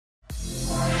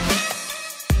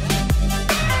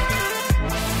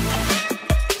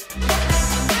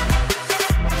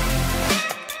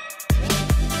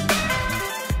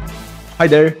Hi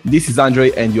there, this is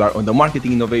Andrei and you are on the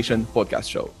Marketing Innovation Podcast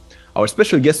Show. Our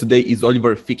special guest today is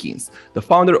Oliver Feakins, the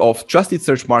founder of Trusted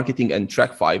Search Marketing and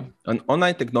TrackFive, an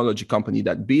online technology company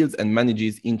that builds and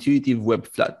manages intuitive web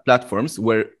platforms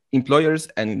where employers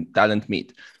and talent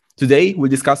meet. Today, we'll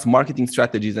discuss marketing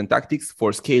strategies and tactics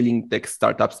for scaling tech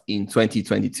startups in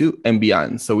 2022 and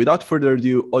beyond. So without further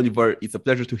ado, Oliver, it's a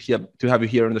pleasure to have you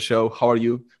here on the show. How are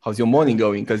you? How's your morning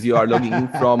going? Because you are logging in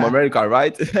from America,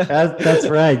 right? That's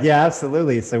right. Yeah,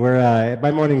 absolutely. So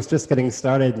my morning's just getting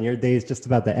started and your day's just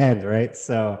about to end, right?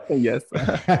 So Yes.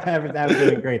 I'm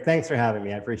doing great. Thanks for having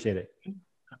me. I appreciate it.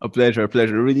 A pleasure.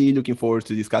 Really looking forward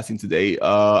to discussing today.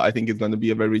 I think it's going to be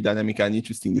a very dynamic and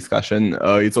interesting discussion.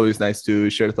 It's always nice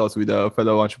to share thoughts with a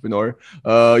fellow entrepreneur.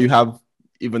 You have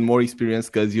even more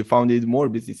experience because you founded more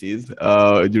businesses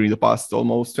during the past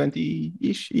almost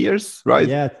 20-ish years, right?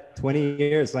 Yeah, 20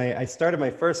 years. I started my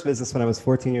first business when I was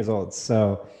 14 years old.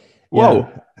 So, yeah.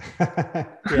 Whoa.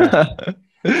 Yeah.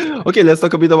 Okay, let's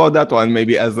talk a bit about that one,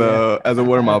 maybe as a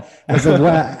warm-up. As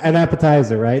an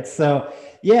appetizer, right? So,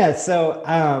 yeah. So,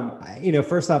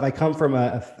 first off, I come from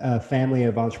a family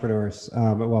of entrepreneurs.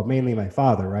 Well, mainly my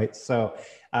father, right? So,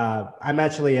 I'm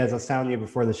actually, as I was telling you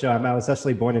before the show, I was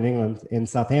actually born in England, in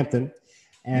Southampton,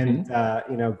 and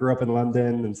grew up in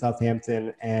London and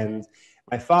Southampton. And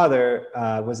my father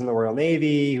was in the Royal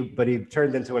Navy, but he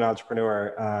turned into an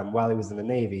entrepreneur while he was in the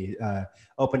Navy.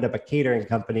 Opened up a catering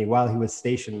company while he was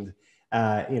stationed,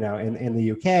 in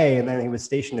the UK, and then he was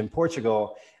stationed in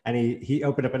Portugal. And he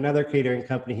opened up another catering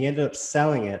company. He ended up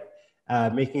selling it,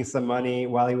 making some money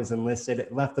while he was enlisted,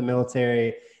 left the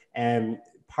military, and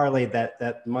parlayed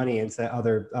that money into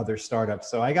other startups.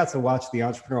 So I got to watch the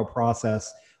entrepreneurial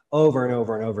process over and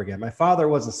over and over again. My father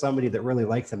wasn't somebody that really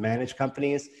liked to manage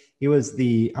companies. He was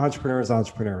the entrepreneur's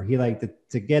entrepreneur. He liked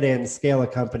to get in, scale a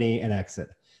company, and exit,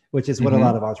 which is what a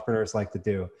lot of entrepreneurs like to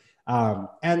do.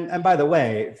 And by the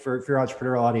way, for your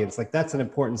entrepreneurial audience, like that's an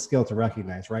important skill to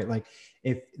recognize, right? Like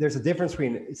if there's a difference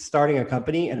between starting a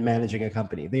company and managing a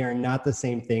company, they are not the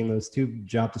same thing. Those two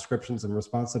job descriptions and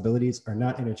responsibilities are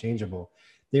not interchangeable.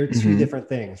 They're two different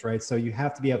things, right? So you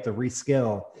have to be able to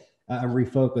reskill and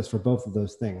refocus for both of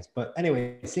those things. But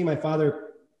anyway, seeing my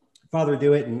father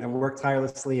do it and work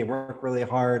tirelessly and work really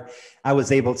hard, I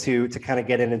was able to kind of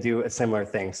get in and do a similar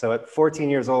thing. So at 14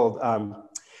 years old,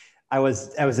 I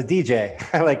was a DJ.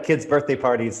 I like kids' birthday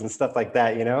parties and stuff like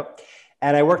that,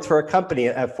 And I worked for a company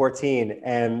at 14,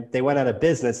 and they went out of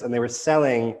business, and they were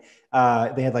selling.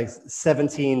 They had like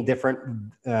 17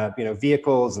 different,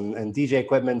 vehicles and DJ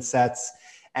equipment sets,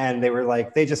 and they were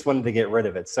like, they just wanted to get rid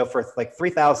of it. So for like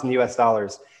 $3,000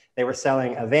 US, they were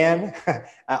selling a van,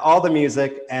 all the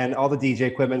music and all the DJ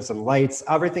equipment, some lights,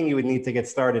 everything you would need to get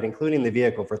started, including the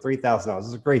vehicle, for $3,000. It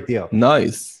was a great deal.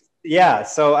 Nice. Yeah.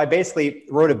 So I basically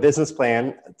wrote a business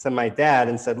plan to my dad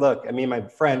and said, look, my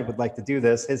friend would like to do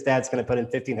this. His dad's going to put in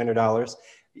 $1,500.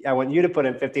 I want you to put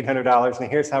in $1,500, and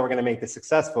here's how we're going to make this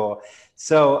successful.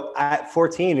 So at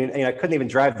 14, I couldn't even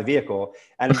drive the vehicle.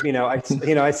 And,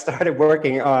 I started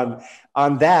working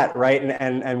on that, right.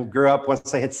 And grew up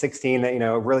once I hit 16,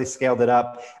 really scaled it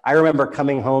up. I remember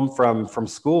coming home from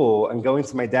school and going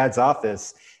to my dad's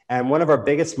office. And one of our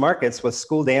biggest markets was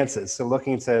school dances. So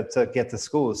looking to get to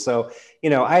school. So,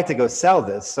 I had to go sell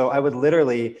this. So I would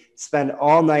literally spend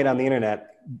all night on the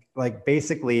internet, like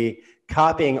basically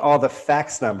copying all the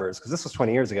fax numbers, because this was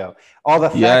 20 years ago, all the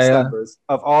fax numbers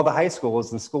of all the high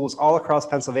schools and schools all across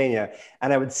Pennsylvania.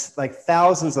 And I would like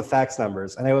thousands of fax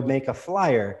numbers, and I would make a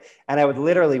flyer, and I would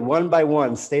literally one by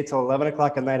one stay till 11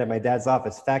 o'clock at night at my dad's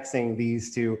office, faxing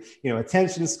these to,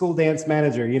 attention school dance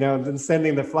manager, and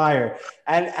sending the flyer.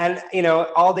 And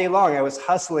all day long, I was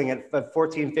hustling at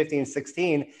 14, 15,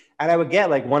 16. And I would get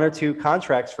like one or two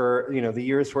contracts for, the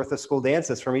year's worth of school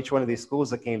dances from each one of these schools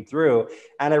that came through.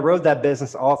 And I rode that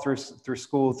business all through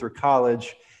school, through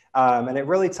college. And it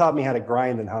really taught me how to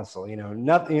grind and hustle.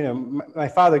 My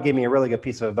father gave me a really good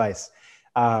piece of advice.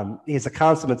 He's a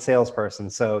consummate salesperson.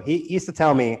 So he used to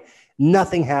tell me,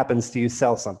 nothing happens till you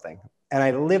sell something. And I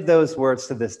live those words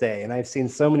to this day. And I've seen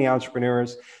so many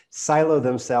entrepreneurs silo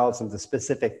themselves into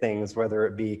specific things, whether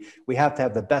it be, we have to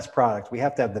have the best product, we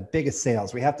have to have the biggest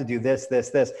sales, we have to do this.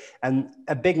 And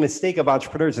a big mistake of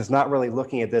entrepreneurs is not really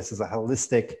looking at this as a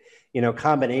holistic,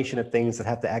 combination of things that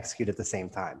have to execute at the same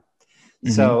time.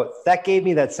 So that gave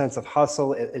me that sense of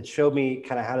hustle. It showed me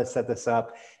kind of how to set this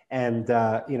up. And,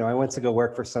 I went to go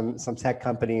work for some tech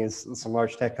companies, some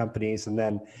large tech companies. And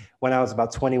then when I was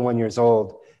about 21 years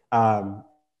old,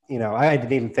 I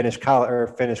didn't even finish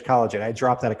college, and I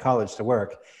dropped out of college to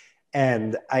work.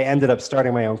 And I ended up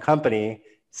starting my own company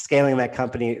scaling that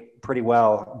company pretty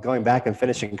well, going back and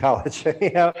finishing college,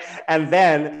 and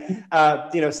then,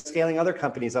 scaling other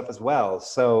companies up as well.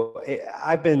 So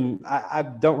I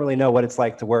don't really know what it's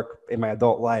like to work in my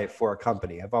adult life for a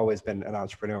company. I've always been an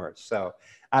entrepreneur. So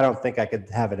I don't think I could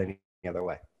have it any other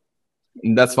way.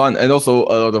 That's fun. And also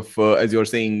a lot of, as you're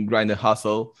saying, grind and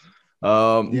hustle.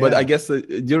 But I guess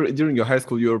during your high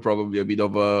school, you were probably a bit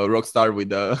of a rock star with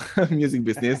the music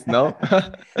business, no?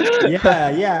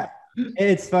 Yeah.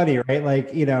 It's funny, right?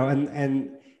 Like,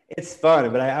 and it's fun,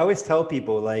 but I always tell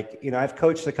people, like, I've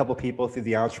coached a couple people through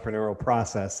the entrepreneurial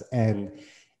process, and,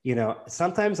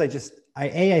 sometimes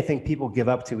I think people give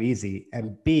up too easy,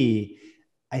 and B,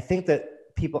 I think that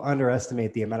people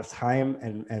underestimate the amount of time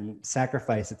and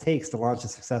sacrifice it takes to launch a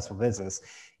successful business.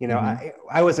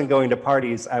 I wasn't going to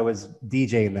parties, I was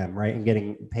DJing them, right, and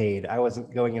getting paid. I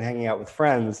wasn't going and hanging out with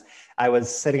friends. I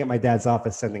was sitting at my dad's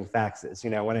office sending faxes.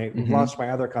 When I launched my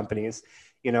other companies,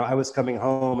 I was coming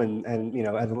home and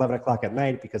at 11 o'clock at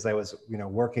night, because I was,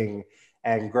 working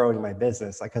and growing my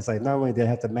business. Because I not only did I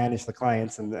have to manage the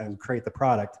clients and create the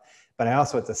product, but I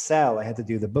also had to sell. I had to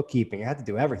do the bookkeeping. I had to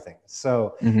do everything.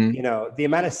 So, the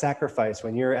amount of sacrifice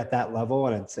when you're at that level,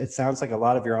 and it sounds like a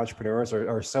lot of your entrepreneurs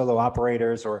are solo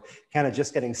operators or kind of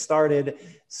just getting started.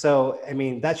 So, I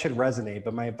mean, that should resonate.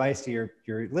 But my advice to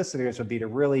your listeners would be to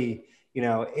really,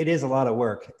 it is a lot of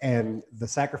work, and the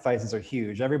sacrifices are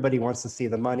huge. Everybody wants to see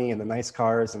the money and the nice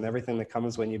cars and everything that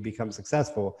comes when you become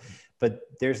successful. But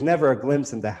there's never a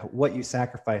glimpse into what you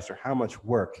sacrificed or how much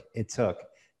work it took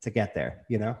to get there,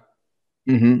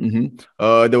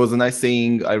 There was a nice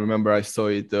saying. I remember I saw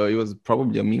it. It was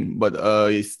probably a meme, but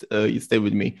it stayed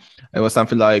with me. It was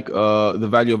something like, the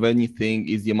value of anything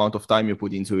is the amount of time you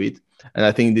put into it. And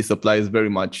I think this applies very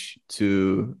much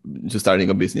to starting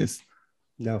a business.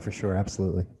 No, for sure.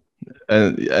 Absolutely.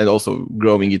 And also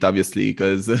growing it, obviously,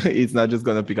 because it's not just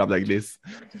going to pick up like this.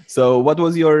 So what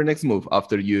was your next move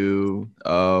after you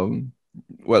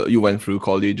you went through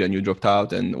college and you dropped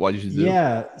out, and what did you do?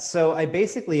 Yeah. So I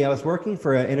was working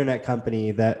for an internet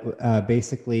company that it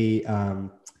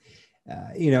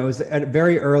was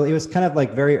it was kind of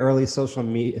like very early social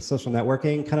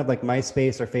networking, kind of like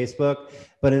MySpace or Facebook.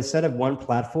 But instead of one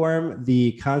platform,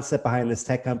 the concept behind this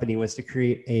tech company was to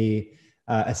create a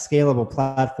scalable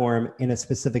platform in a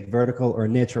specific vertical or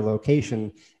niche or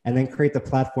location, and then create the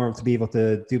platform to be able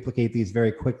to duplicate these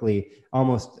very quickly,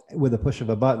 almost with a push of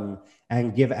a button,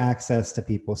 and give access to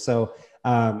people. So,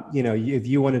 if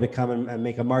you wanted to come and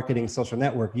make a marketing social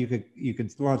network, you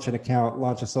could launch an account,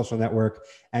 launch a social network,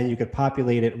 and you could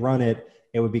populate it, run it.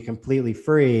 It would be completely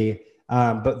free.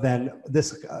 But then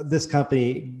this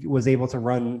company was able to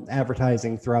run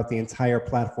advertising throughout the entire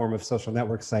platform of social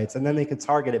network sites, and then they could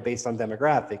target it based on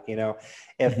demographic.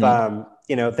 If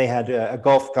they had a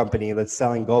golf company that's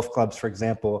selling golf clubs, for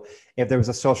example, if there was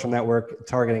a social network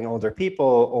targeting older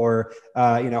people or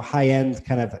high-end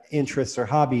kind of interests or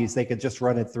hobbies, they could just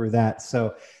run it through that.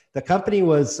 So the company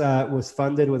was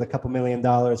funded with a couple $1 million.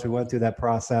 We went through that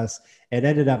process. It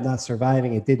ended up not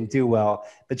surviving. It didn't do well.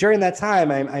 But during that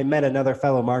time, I met another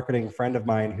fellow marketing friend of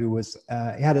mine who he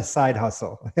had a side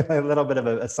hustle, a little bit of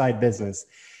a side business.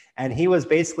 And he was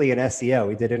basically an SEO.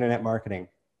 He did internet marketing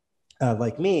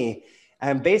like me.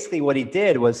 And basically what he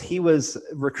did was he was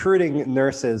recruiting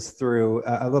nurses through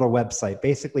a little website.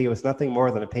 Basically, it was nothing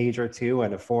more than a page or two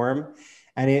and a form.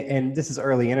 And this is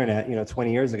early internet,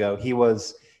 20 years ago. He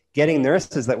was getting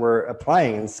nurses that were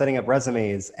applying and setting up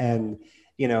resumes and,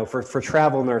 for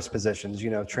travel nurse positions,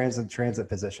 transit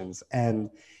positions.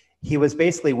 And he was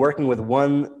basically working with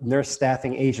one nurse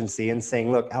staffing agency and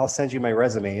saying, look, I'll send you my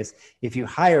resumes. If you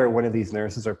hire one of these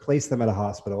nurses or place them at a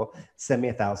hospital, send me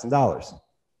 $1,000,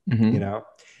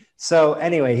 So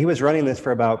anyway, he was running this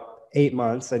for about 8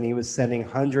 months, and he was sending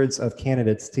hundreds of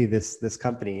candidates to this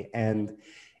company. And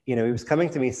he was coming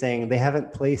to me saying, they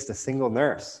haven't placed a single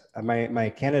nurse. My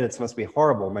candidates must be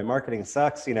horrible. My marketing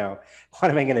sucks. What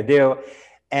am I going to do?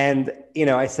 And,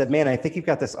 I said, man, I think you've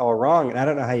got this all wrong. And I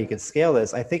don't know how you could scale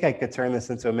this. I think I could turn this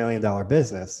into $1 million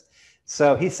business.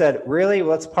 So he said, really?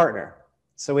 Let's partner.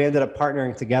 So we ended up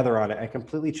partnering together on it. I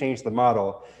completely changed the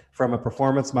model from a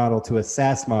performance model to a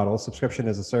SaaS model, subscription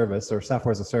as a service or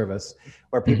software as a service,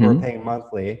 where people are paying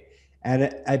monthly.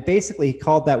 And I basically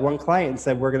called that one client and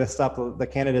said, we're going to stop the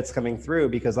candidates coming through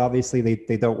because obviously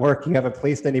they don't work. You haven't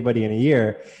placed anybody in a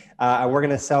year. And we're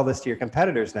going to sell this to your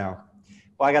competitors now.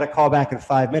 Well, I got a call back in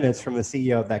 5 minutes from the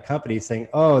CEO of that company saying,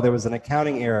 oh, there was an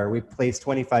accounting error. We placed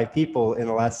 25 people in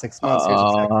the last 6 months. Here's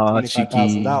a check for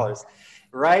 $25,000.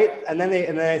 Right? And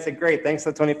then I said, great, thanks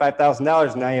for the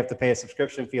 $25,000. Now you have to pay a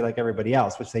subscription fee like everybody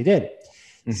else, which they did.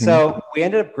 So we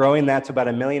ended up growing that to about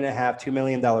 $1.5 million, $2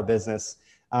 million business.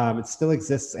 It still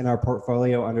exists in our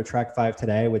portfolio under TrackFive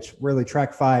today, which really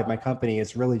TrackFive, my company,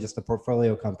 is really just a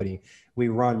portfolio company. We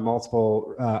run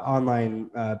multiple online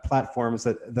platforms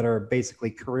that are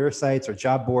basically career sites or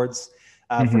job boards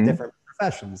for different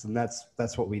professions. And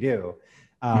that's what we do.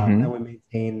 And we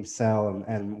maintain, sell,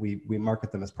 and we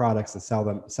market them as products and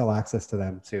sell access to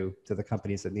them to the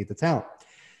companies that need the talent.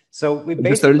 So we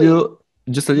basically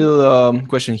just a little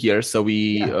question here, so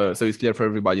so it's clear for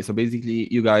everybody. So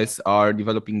basically, you guys are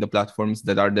developing the platforms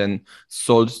that are then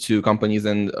sold to companies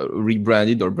and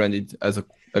rebranded or branded as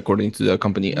according to the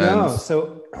company. No,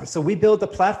 so we build the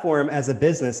platform as a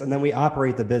business, and then we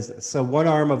operate the business. So one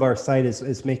arm of our site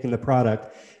is making the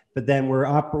product, but then we're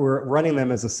running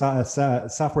them as a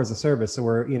software as a service.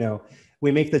 So we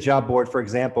make the job board, for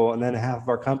example, and then half of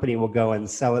our company will go and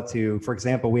sell it to, for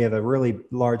example, we have a really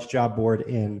large job board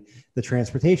in the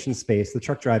transportation space, the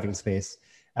truck driving space.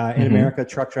 In America,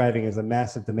 truck driving is a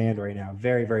massive demand right now,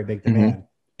 very, very big demand.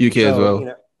 UK as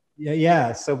well.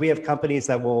 Yeah. So we have companies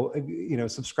that will,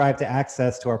 subscribe to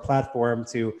access to our platform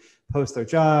to post their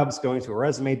jobs, go into a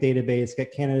resume database,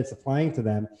 get candidates applying to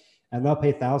them. And they'll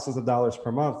pay thousands of dollars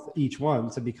per month, each one,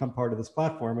 to become part of this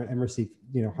platform and receive,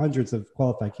 hundreds of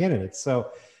qualified candidates.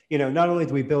 So, not only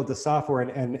do we build the software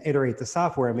and iterate the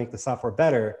software and make the software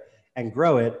better and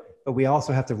grow it, but we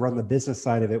also have to run the business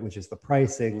side of it, which is the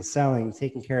pricing, selling,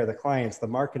 taking care of the clients, the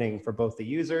marketing for both the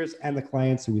users and the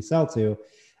clients who we sell to,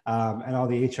 and all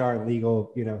the HR and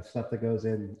legal, stuff that goes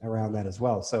in around that as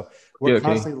well. So we're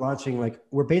constantly launching,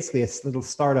 we're basically a little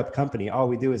startup company. All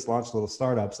we do is launch little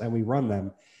startups and we run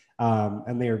them.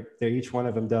 And they're each one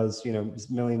of them does, $1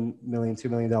 million, $2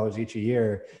 million each a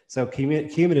year. So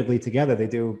cumulatively together, they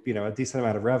do, a decent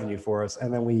amount of revenue for us.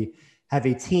 And then we have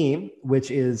a team which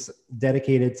is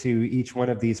dedicated to each one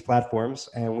of these platforms,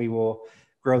 and we will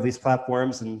grow these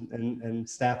platforms and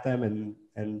staff them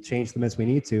and change them as we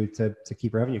need to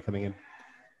keep revenue coming in.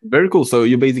 Very cool. So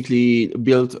you basically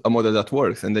built a model that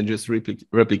works and then just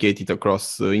replicate it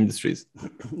across industries.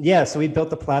 Yeah. So we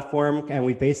built the platform, and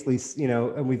we basically,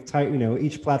 and we've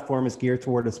each platform is geared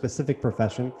toward a specific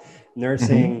profession: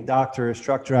 nursing, doctors,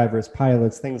 truck drivers,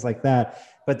 pilots, things like that.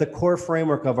 But the core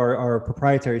framework of our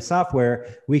proprietary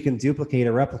software, we can duplicate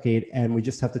or replicate, and we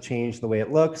just have to change the way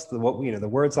it looks, the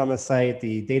words on the site,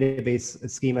 the database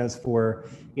schemas for,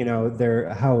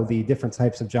 how the different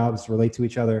types of jobs relate to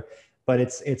each other. But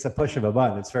it's a push of a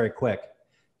button. It's very quick.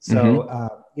 So,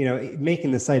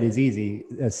 making the site is easy.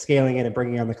 Scaling it and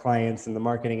bringing on the clients and the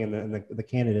marketing and the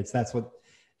candidates, that's what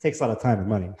takes a lot of time and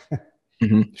money.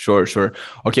 Sure.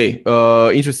 Okay.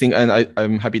 Interesting. And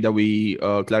I'm happy that we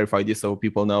clarified this so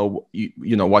people know,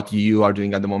 what you are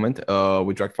doing at the moment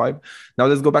with TrackFive. Now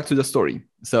let's go back to the story.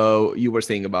 So you were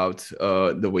saying about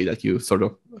the way that you sort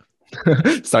of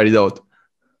started out.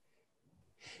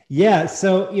 Yeah.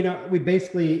 So, we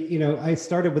basically, I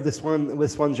started with this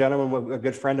one gentleman, a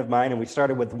good friend of mine, and we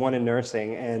started with one in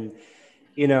nursing. And,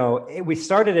 we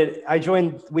started it,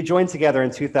 we joined together in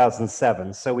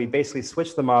 2007. So we basically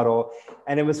switched the model,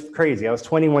 and it was crazy. I was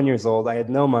 21 years old. I had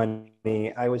no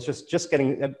money. I was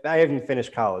I hadn't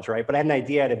finished college, right? But I had an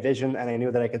idea, I had a vision, and I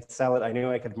knew that I could sell it. I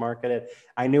knew I could market it.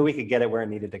 I knew we could get it where it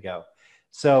needed to go.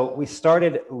 So we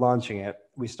started launching it.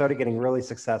 We started getting really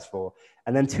successful.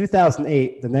 And then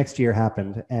 2008, the next year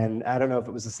happened. And I don't know if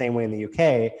it was the same way in the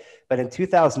UK, but in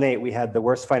 2008, we had the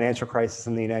worst financial crisis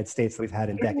in the United States that we've had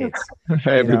in decades.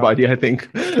 Everybody, I think.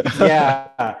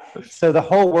 Yeah. So the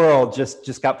whole world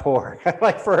just got poor,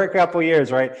 for a couple of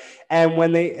years, right? And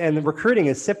the recruiting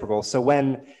is cyclical. So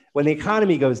when the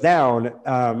economy goes down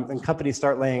and companies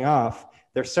start laying off,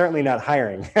 they're certainly not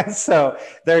hiring. So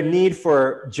their need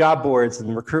for job boards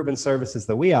and recruitment services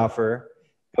that we offer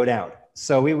go down.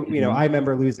 So I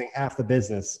remember losing half the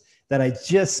business that I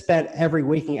just spent every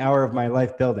waking hour of my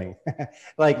life building,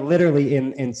 literally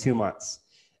in 2 months,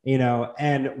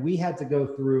 and we had to go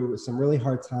through some really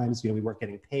hard times. We weren't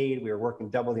getting paid. We were working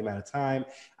double the amount of time.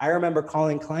 I remember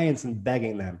calling clients and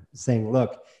begging them, saying,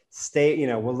 look, stay,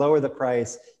 we'll lower the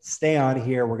price, stay on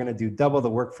here. We're going to do double the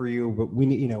work for you. But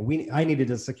I needed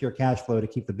to secure cash flow to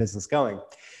keep the business going.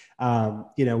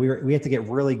 We had to get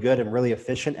really good and really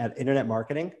efficient at internet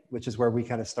marketing, which is where we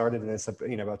kind of started in this,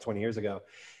 about 20 years ago.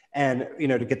 And,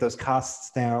 to get those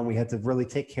costs down, we had to really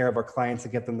take care of our clients to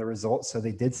get them the results. So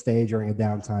they did stay during a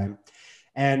downtime.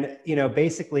 And,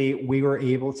 basically we were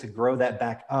able to grow that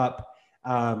back up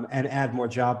and add more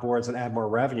job boards and add more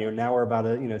revenue. Now we're about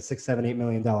a, $6, $7, $8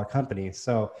 million company.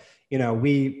 So,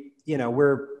 we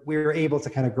were able to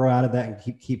kind of grow out of that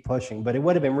and keep pushing, but it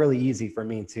would have been really easy for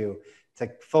me to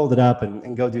fold it up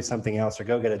and go do something else or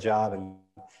go get a job. And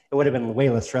it would have been way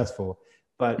less stressful.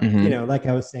 But, you know, like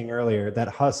I was saying earlier, that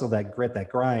hustle, that grit, that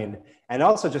grind, and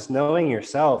also just knowing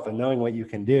yourself and knowing what you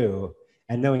can do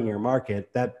and knowing your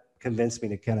market, that convinced me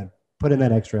to kind of put in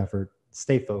that extra effort,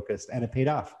 stay focused, and it paid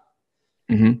off.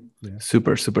 Yeah.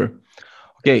 Super, super.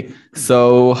 Okay,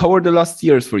 so how were the last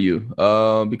years for you?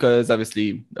 Because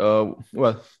obviously,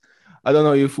 well, I don't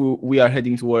know if we are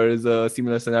heading towards a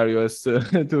similar scenario as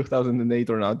 2008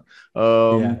 or not.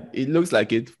 It looks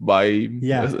like it by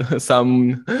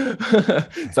some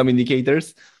some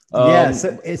indicators.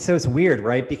 So it's weird,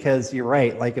 right? Because you're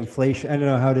right, like inflation, I don't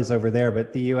know how it is over there,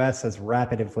 but the US has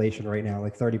rapid inflation right now,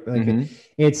 like 30, like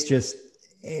it's just,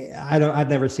 I've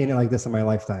never seen it like this in my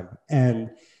lifetime.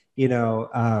 And, you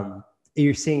know,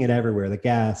 you're seeing it everywhere, the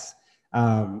gas,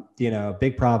 you know,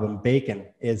 big problem. Bacon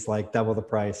is like double the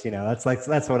price. You know,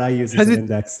 that's what I use as an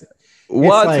index.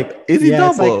 What? It's like, is it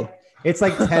double? It's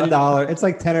like $10. It's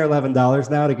like $10 or $11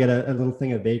 now to get a little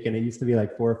thing of bacon. It used to be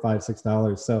like $4 or $5,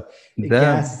 $6. So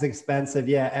gas is expensive.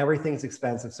 Yeah, everything's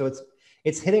expensive. So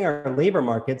it's hitting our labor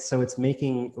market. So it's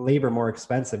making labor more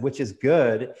expensive, which is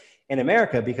good in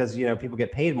America because, you know, people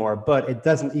get paid more, but it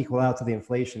doesn't equal out to the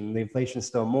inflation. The inflation is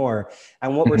still more.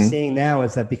 And what we're seeing now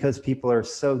is that because people are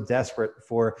so desperate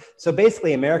so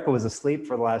basically America was asleep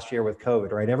for the last year with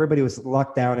COVID, right? Everybody was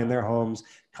locked down in their homes.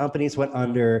 Companies went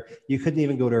under. You couldn't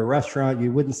even go to a restaurant.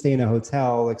 You wouldn't stay in a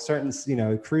hotel. Like certain, you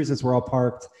know, cruises were all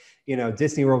parked. You know,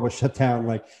 Disney World was shut down.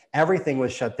 Like everything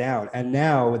was shut down. And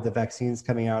now with the vaccines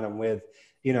coming out and with,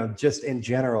 you know, just in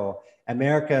general,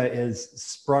 America is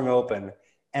sprung open.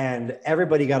 And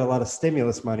everybody got a lot of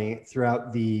stimulus money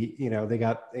throughout the, you know, they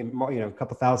got, you know, a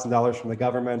couple $1,000s from the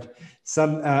government.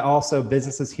 Some also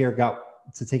businesses here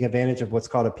got to take advantage of what's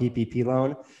called a PPP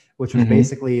loan, which was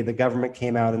basically the government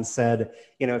came out and said,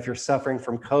 you know, if you're suffering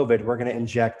from COVID, we're going to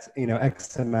inject, you know,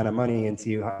 X amount of money into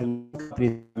you. And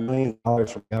companies $1 million from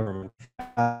the government.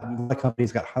 The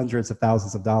companies got hundreds of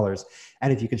thousands of dollars.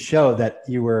 And if you could show that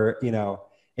you were, you know,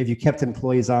 if you kept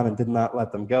employees on and did not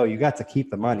let them go, you got to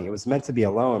keep the money. It was meant to be a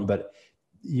loan, but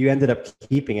you ended up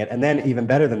keeping it. And then even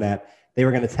better than that, they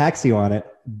were going to tax you on it,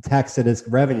 tax it as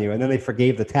revenue, and then they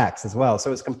forgave the tax as well. So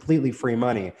it was completely free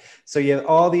money. So you have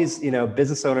all these, you know,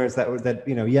 business owners that,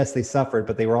 you know, yes, they suffered,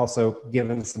 but they were also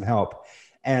given some help.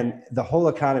 And the whole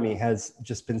economy has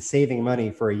just been saving money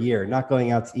for a year, not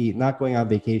going out to eat, not going on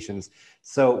vacations.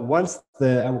 So once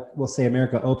we'll say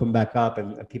America opened back up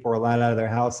and people were allowed out of their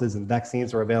houses and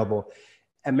vaccines were available,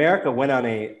 America went on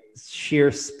a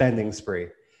sheer spending spree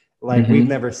like we've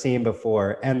never seen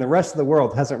before. And the rest of the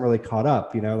world hasn't really caught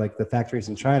up, you know, like the factories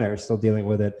in China are still dealing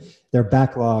with it. They're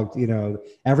backlogged, you know,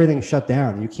 everything's shut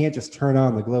down. You can't just turn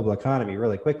on the global economy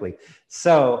really quickly.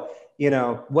 So, you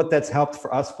know, what that's helped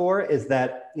for us for is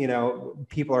that, you know,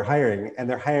 people are hiring and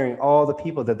they're hiring all the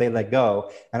people that they let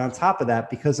go. And on top of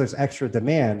that, because there's extra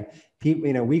demand, people,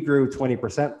 you know, we grew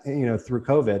 20%, you know, through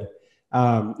COVID.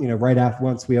 You know, right after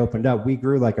once we opened up, we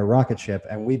grew like a rocket ship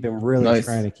and we've been really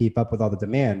trying to keep up with all the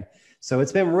demand. So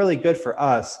it's been really good for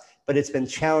us, but it's been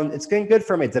challenging. It's been good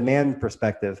from a demand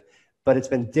perspective, but it's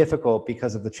been difficult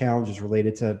because of the challenges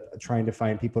related to trying to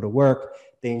find people to work,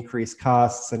 the increased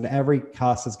costs, and every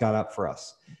cost has gone up for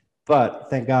us. But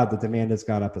thank God the demand has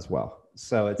gone up as well.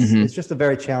 So it's just a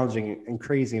very challenging and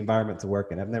crazy environment to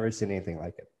work in. I've never seen anything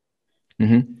like it.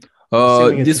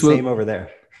 Assuming it's the same over there.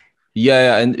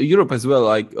 Yeah, and Europe as well.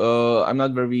 Like, I'm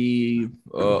not very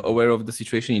aware of the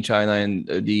situation in China and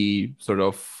the sort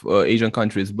of Asian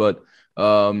countries, but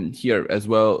here as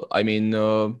well. I mean,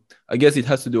 I guess it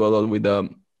has to do a lot with the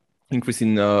increase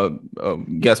in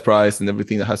gas price and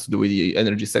everything that has to do with the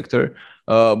energy sector.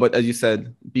 But as you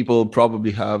said, people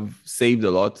probably have saved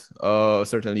a lot.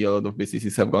 Certainly, a lot of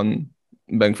businesses have gone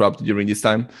bankrupt during this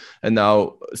time, and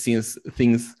now since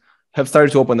things have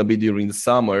started to open a bit during the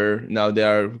summer, now they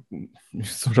are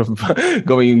sort of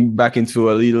going back into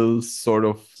a little sort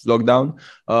of lockdown.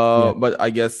 But I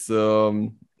guess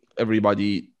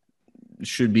everybody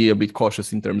should be a bit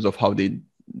cautious in terms of how they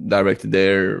direct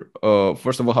their,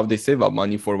 first of all, how they save up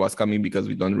money for what's coming, because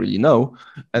we don't really know.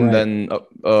 And then,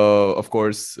 of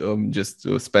course, just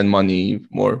to spend money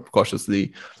more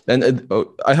cautiously. And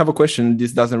I have a question.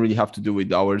 This doesn't really have to do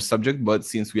with our subject, but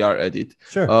since we are at it,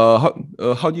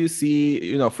 how do you see,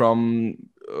 you know, from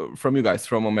you guys,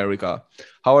 from America,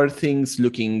 how are things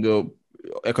looking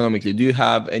economically? Do you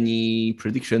have any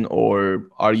prediction, or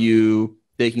are you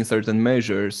taking certain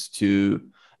measures to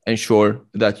ensure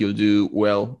that you'll do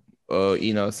well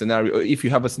in a scenario? If you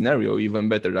have a scenario, even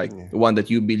better, like one that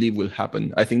you believe will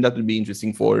happen. I think that would be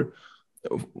interesting for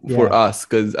us,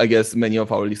 because I guess many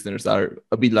of our listeners are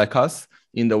a bit like us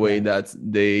in the way that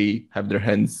they have their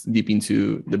hands deep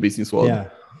into the business world.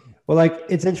 Well, like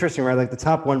it's interesting, right? Like the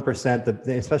top 1%,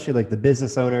 especially like the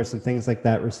business owners and things like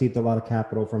that, received a lot of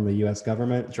capital from the U.S.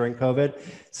 government during COVID.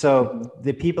 So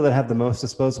the people that have the most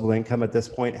disposable income at this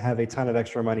point have a ton of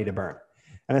extra money to burn,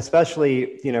 and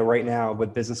especially right now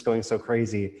with business going so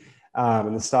crazy,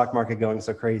 and the stock market going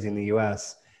so crazy in the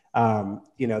U.S.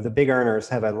 The big earners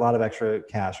have a lot of extra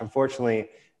cash. Unfortunately,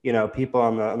 people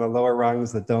on the lower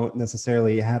rungs that don't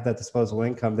necessarily have that disposable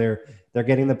income, they're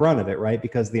getting the brunt of it, right?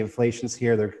 Because the inflation's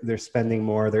here, they're spending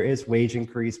more. There is wage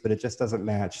increase, but it just doesn't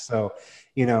match. So,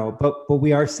 but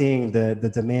we are seeing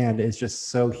the demand is just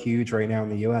so huge right now in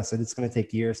the U.S. and it's going to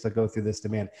take years to go through this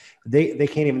demand. They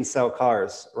can't even sell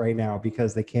cars right now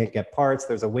because they can't get parts.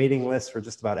 There's a waiting list for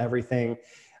just about everything.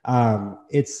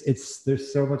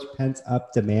 There's so much pent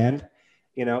up demand,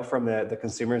 from the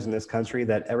consumers in this country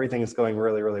that everything is going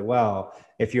really, really well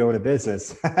if you own a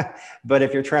business. But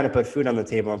if you're trying to put food on the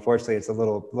table, unfortunately, it's a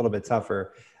little bit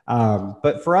tougher.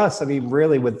 But for us, I mean,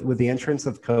 really with the entrance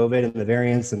of COVID and the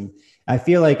variants, and I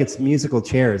feel like it's musical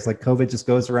chairs, like COVID just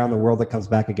goes around the world, it comes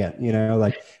back again,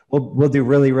 like we'll do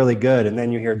really, really good. And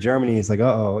then you hear Germany is like,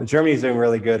 oh, Germany's doing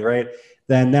really good, right?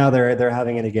 Then now they're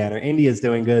having it again, or India's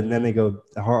doing good, and then they go,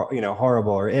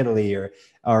 horrible, or Italy,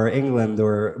 or England,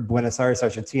 or Buenos Aires,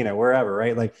 Argentina, wherever,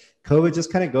 right? Like COVID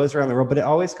just kind of goes around the world, but it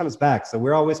always comes back. So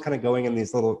we're always kind of going in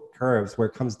these little curves where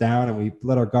it comes down and we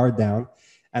let our guard down.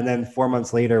 And then 4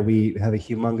 months later, we have a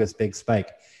humongous big spike.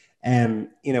 And,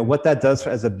 what that does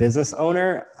as a business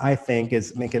owner, I think,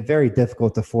 is make it very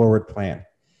difficult to forward plan.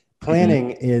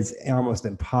 Planning is almost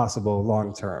impossible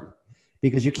long term,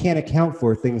 because you can't account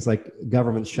for things like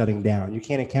government shutting down. You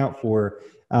can't account for,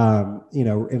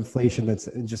 inflation that's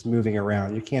just moving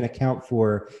around. You can't account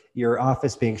for your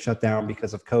office being shut down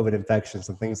because of COVID infections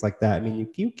and things like that. I mean,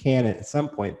 you can at some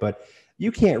point, but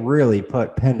you can't really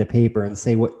put pen to paper and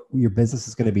say what your business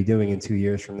is going to be doing in 2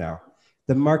 years from now.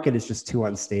 The market is just too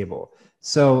unstable.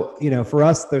 So, for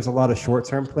us, there's a lot of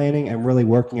short-term planning and really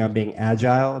working on being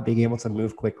agile, being able to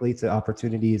move quickly to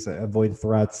opportunities, avoid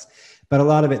threats. But a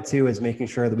lot of it too is making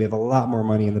sure that we have a lot more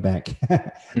money in the bank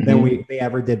than we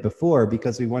ever did before,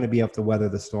 because we want to be able to weather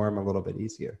the storm a little bit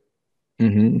easier.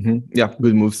 Yeah,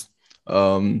 good moves.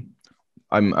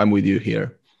 I'm with you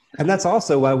here. And that's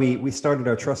also why we started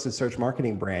our trusted search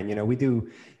marketing brand.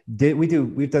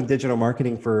 We've done digital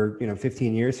marketing for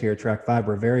 15 years here at TrackFive.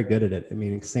 We're very good at it. I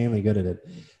mean, insanely good at it.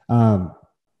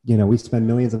 We spend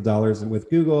millions of dollars with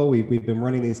Google. We've been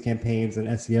running these campaigns and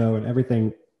SEO and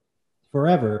everything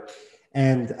forever.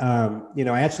 And,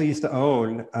 I actually used to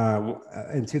own,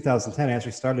 in 2010, I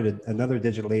actually started another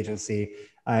digital agency.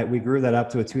 We grew that up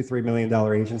to a $2-3 million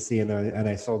agency, and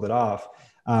I sold it off.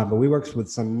 But we worked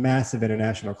with some massive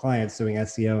international clients doing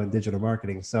SEO and digital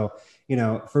marketing. So,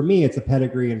 for me, it's a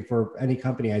pedigree, and for any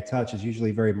company I touch is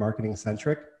usually very marketing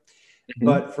centric.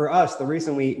 But for us, the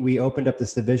reason we opened up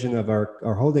this division of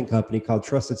our holding company called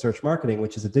Trusted Search Marketing,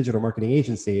 which is a digital marketing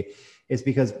agency, is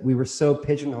because we were so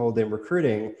pigeonholed in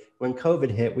recruiting. When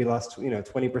COVID hit, we lost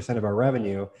 20% of our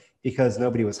revenue because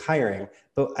nobody was hiring.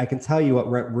 But I can tell you what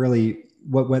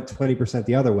went 20%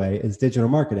 the other way is digital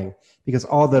marketing, because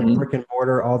all the brick and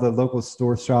mortar, all the local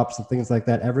store shops and things like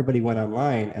that, everybody went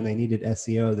online and they needed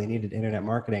SEO, they needed internet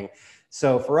marketing.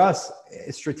 So for us,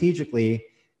 strategically,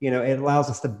 it allows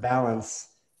us to balance,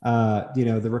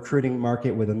 the recruiting market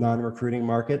with a non-recruiting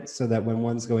market, so that when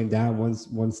one's going down,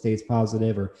 one stays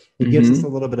positive, or it gives us a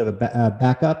little bit of a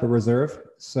backup, a reserve.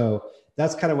 So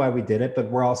that's kind of why we did it.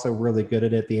 But we're also really good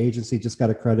at it. The agency just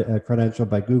got a credential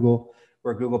by Google.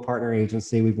 We're a Google partner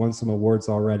agency. We've won some awards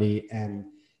already, and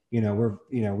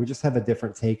we just have a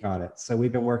different take on it. So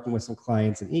we've been working with some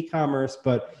clients in e-commerce,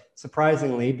 but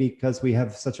surprisingly, because we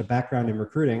have such a background in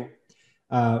recruiting,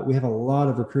 we have a lot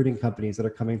of recruiting companies that are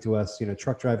coming to us,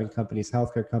 truck driving companies,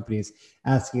 healthcare companies,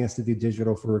 asking us to do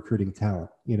digital for recruiting talent,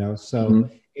 so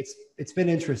it's been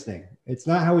interesting. It's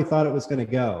not how we thought it was going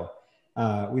to go.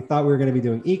 We thought we were going to be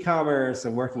doing e-commerce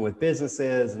and working with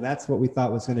businesses, and that's what we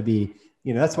thought was going to be,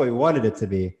 that's what we wanted it to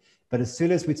be. But as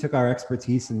soon as we took our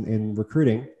expertise in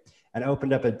recruiting and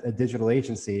opened up a digital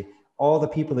agency, all the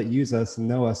people that use us and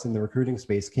know us in the recruiting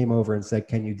space came over and said,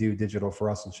 can you do digital for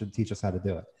us, and should teach us how to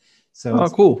do it. So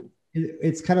cool.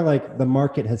 It's kind of like the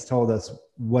market has told us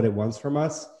what it wants from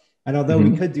us. And although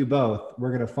we could do both, we're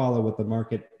going to follow what the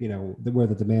market, where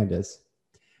the demand is.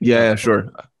 Yeah,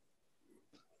 sure.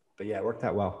 But yeah, it worked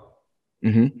out well.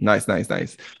 Nice.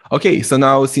 Okay, so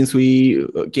now since we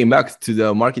came back to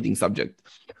the marketing subject,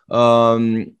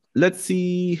 let's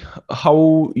see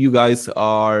how you guys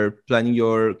are planning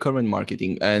your current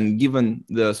marketing. And given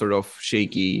the sort of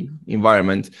shaky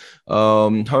environment, how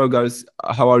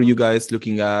are you guys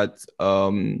looking at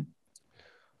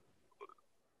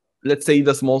let's say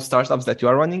the small startups that you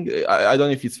are running, I don't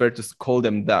know if it's fair to call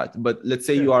them that, but let's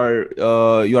say you are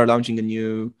launching a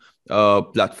new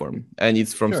platform and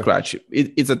it's from scratch.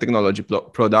 It's a technology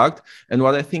product. And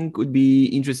what I think would be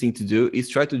interesting to do is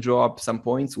try to draw up some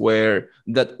points where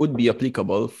that would be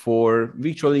applicable for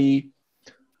virtually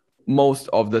most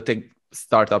of the tech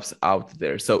startups out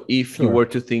there. So if you were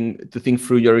to think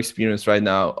through your experience right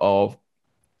now of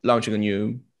launching a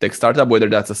new tech startup, whether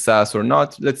that's a SaaS or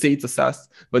not, let's say it's a SaaS,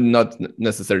 but not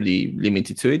necessarily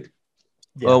limited to it.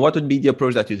 What would be the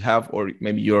approach that you'd have, or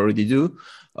maybe you already do,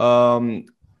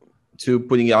 to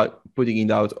putting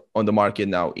it out on the market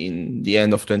now in the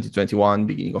end of 2021,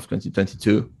 beginning of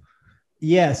 2022?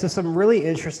 Yeah, so some really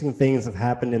interesting things have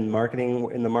happened in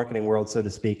the marketing world, so to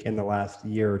speak, in the last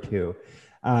year or two.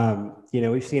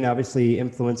 We've seen obviously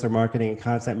influencer marketing,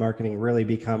 content marketing really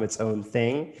become its own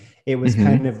thing. It was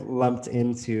kind of lumped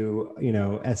into,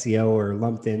 SEO or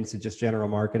lumped into just general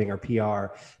marketing or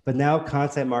PR. But now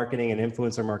content marketing and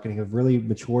influencer marketing have really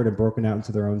matured and broken out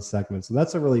into their own segments. So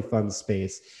that's a really fun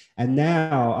space. And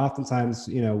now oftentimes,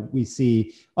 we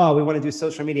see, we want to do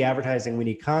social media advertising, we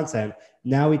need content.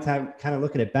 Now we kind of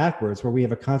look at it backwards, where we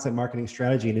have a content marketing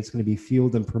strategy and it's going to be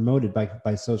fueled and promoted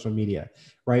by social media,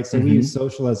 right? So we use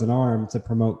social as an arm to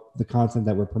promote the content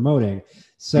that we're promoting.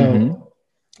 So,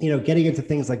 getting into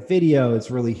things like video is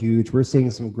really huge. We're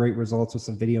seeing some great results with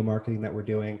some video marketing that we're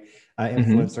doing,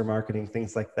 influencer marketing,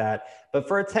 things like that. But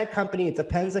for a tech company, it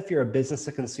depends if you're a business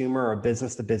to consumer or a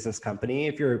business to business company.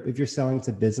 If you're selling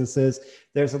to businesses,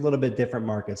 there's a little bit different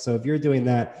market. So if you're doing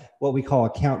that, what we call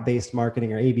account-based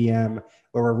marketing or ABM,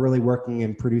 where we're really working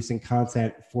and producing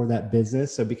content for that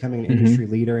business. So becoming an industry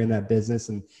leader in that business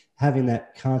and having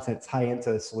that content tie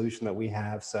into the solution that we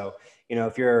have. So,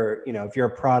 if you're a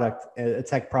product, a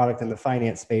tech product in the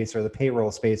finance space or the payroll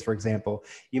space, for example,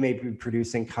 you may be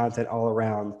producing content all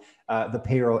around the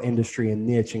payroll industry and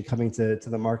niche, and coming to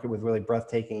the market with really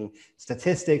breathtaking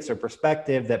statistics or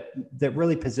perspective that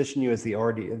really position you as the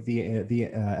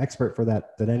expert for that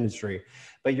industry.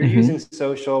 But you're using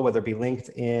social, whether it be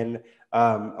LinkedIn,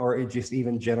 or just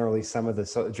even generally some of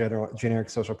the generic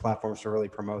social platforms to really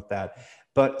promote that.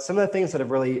 But some of the things that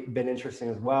have really been interesting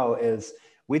as well is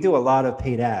we do a lot of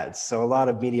paid ads. So a lot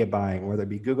of media buying, whether it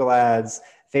be Google ads,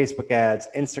 Facebook ads,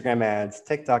 Instagram ads,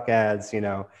 TikTok ads,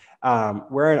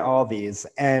 we're in all these.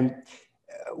 And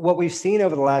what we've seen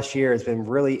over the last year has been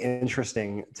really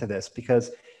interesting to this,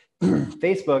 because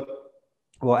Facebook,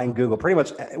 and Google pretty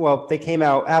much,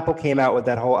 Apple came out with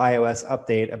that whole iOS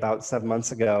update about 7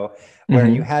 months ago, where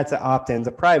you had to opt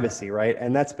into privacy, right?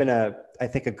 And that's been I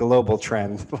think a global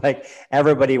trend. Like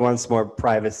everybody wants more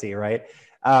privacy, right?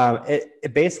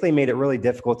 It basically made it really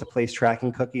difficult to place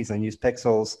tracking cookies and use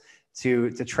pixels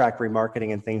to track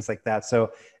remarketing and things like that.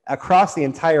 So across the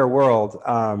entire world,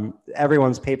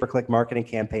 everyone's pay-per-click marketing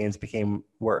campaigns became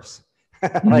worse,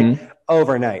 like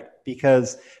overnight,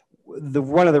 because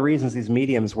one of the reasons these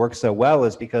mediums work so well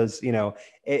is because,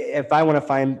 if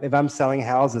I'm selling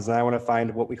houses and I want to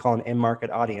find what we call an in-market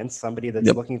audience, somebody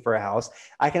that's looking for a house,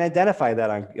 I can identify that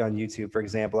on YouTube, for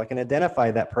example. I can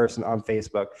identify that person on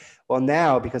Facebook. Well,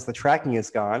 now, because the tracking is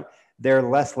gone, they're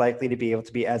less likely to be able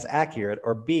to be as accurate.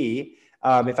 Or B,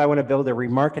 if I want to build a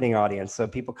remarketing audience, so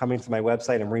people coming to my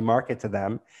website and remarket to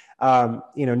them,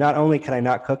 not only can I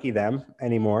not cookie them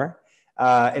anymore,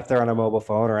 if they're on a mobile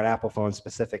phone or an Apple phone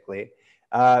specifically,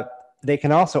 they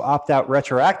can also opt out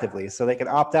retroactively. So they can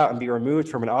opt out and be removed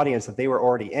from an audience that they were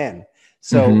already in.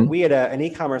 So we had an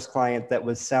e-commerce client that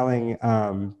was selling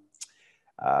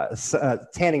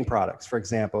tanning products, for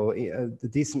example, the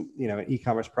decent,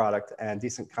 e-commerce product and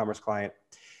decent commerce client.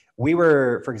 We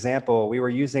were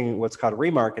using what's called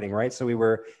remarketing, right? So we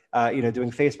were, doing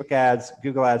Facebook ads,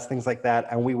 Google ads, things like that.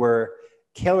 And we were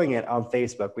killing it on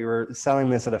Facebook. We were selling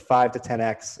this at a 5 to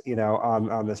 10x,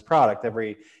 on this product.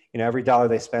 Every dollar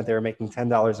they spent, they were making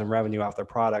 $10 in revenue off their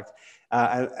product.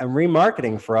 And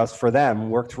remarketing for them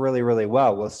worked really, really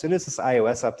well. Well, as soon as this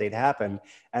iOS update happened,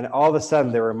 and all of a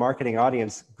sudden their marketing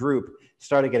audience group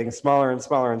started getting smaller and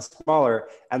smaller and smaller,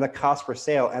 and the cost per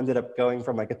sale ended up going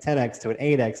from like a 10x to an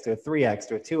 8x to a 3x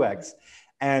to a 2x.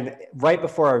 And right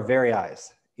before our very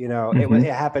eyes,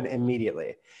 it happened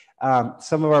immediately.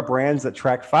 Some of our brands at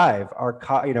TrackFive,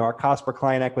 our cost per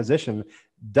client acquisition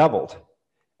doubled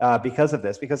because of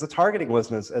this, because the targeting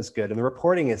wasn't as good, and the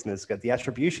reporting isn't as good, the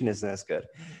attribution isn't as good.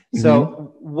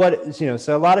 So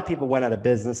so a lot of people went out of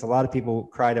business, a lot of people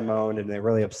cried and moaned, and they're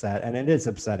really upset, and it is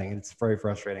upsetting, it's very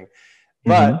frustrating.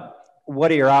 But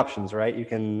what are your options, right? You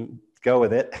can go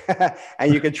with it,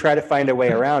 and you can try to find a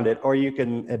way around it, or you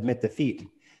can admit defeat.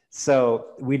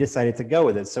 So we decided to go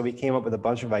with it. So we came up with a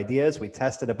bunch of ideas. We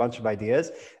tested a bunch of ideas.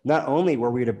 Not only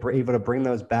were we able to bring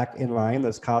those back in line,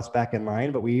 those costs back in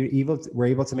line, but we were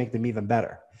able to make them even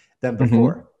better than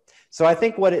before. So I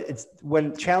think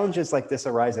when challenges like this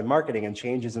arise in marketing and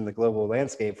changes in the global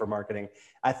landscape for marketing,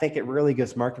 I think it really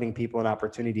gives marketing people an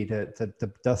opportunity to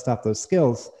dust off those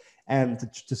skills and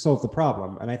to solve the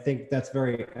problem. And I think that's a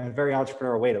very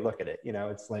entrepreneurial way to look at it.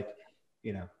 It's like,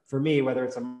 for me, whether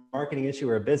it's a marketing issue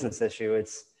or a business issue,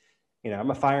 it's,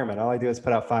 I'm a fireman. All I do is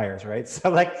put out fires, right? So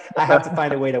like I have to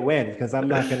find a way to win because I'm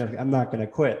not gonna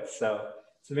quit. So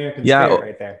it's American spirit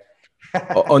right there.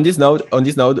 on this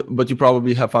note, but you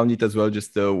probably have found it as well,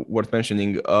 just worth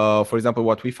mentioning. For example,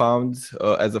 what we found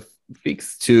as a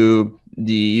fix to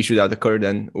the issue that occurred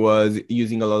then was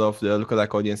using a lot of the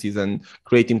lookalike audiences and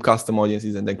creating custom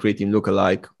audiences and then creating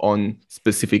lookalike on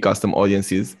specific custom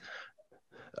audiences.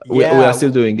 We are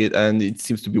still doing it, and it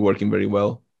seems to be working very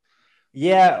well.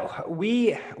 Yeah,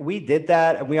 we did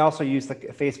that, and we also used the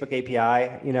Facebook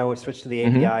API. We switched to the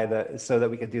API so that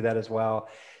we could do that as well.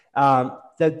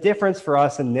 The difference for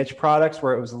us in niche products,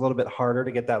 where it was a little bit harder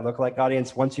to get that lookalike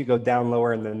audience, once you go down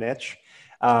lower in the niche,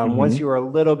 once you were a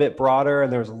little bit broader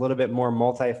and there was a little bit more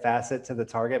multifacet to the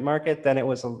target market, then it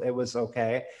was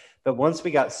okay. But once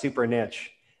we got super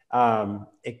niche,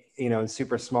 and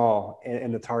super small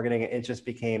in the targeting, it just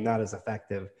became not as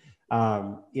effective.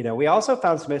 We also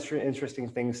found some interesting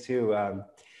things too.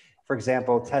 For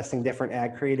example, testing different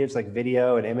ad creatives like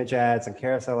video and image ads and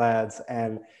carousel ads.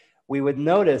 And we would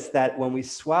notice that when we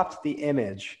swapped the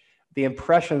image, the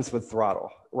impressions would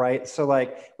throttle, right? So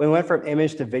like when we went from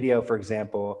image to video, for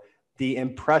example, the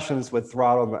impressions would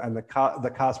throttle and the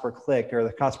cost per click or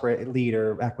the cost per lead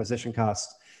or acquisition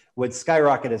cost would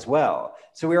skyrocket as well.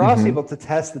 So we were also able to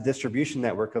test the distribution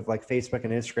network of like Facebook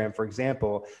and Instagram, for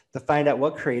example, to find out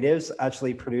what creatives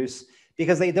actually produce,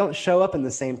 because they don't show up in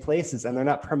the same places and they're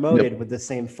not promoted with the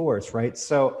same force, right?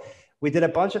 So we did a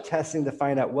bunch of testing to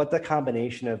find out what the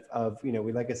combination of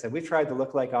like I said, we tried to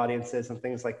look like audiences and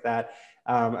things like that.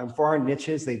 And for our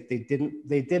niches, they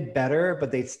did better, but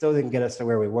they still didn't get us to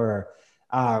where we were.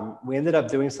 We ended up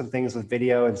doing some things with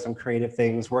video and some creative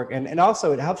things and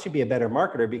also it helps you be a better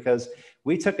marketer because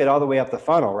we took it all the way up the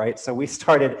funnel, right? So we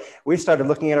started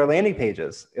looking at our landing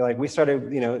pages. Like we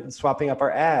started, swapping up our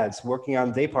ads, working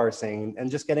on day parsing and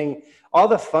just getting all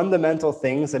the fundamental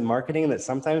things in marketing that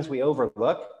sometimes we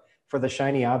overlook for the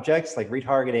shiny objects like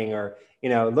retargeting or,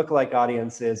 lookalike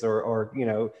audiences or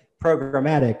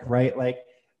programmatic, right? Like,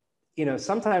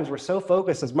 sometimes we're so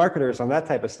focused as marketers on that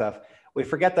type of stuff. We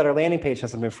forget that our landing page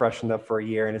hasn't been freshened up for a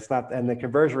year and the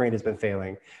conversion rate has been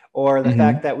failing, or the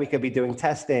fact that we could be doing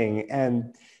testing.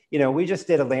 And, we just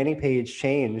did a landing page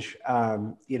change,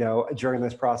 during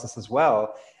this process as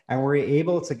well. And we're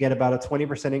able to get about a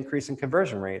 20% increase in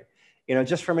conversion rate,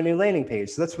 just from a new landing page.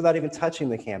 So that's without even touching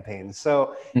the campaign.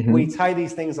 So we tie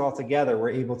these things all together. We're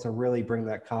able to really bring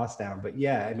that cost down. But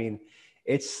yeah, I mean,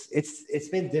 it's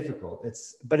been difficult.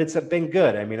 But it's been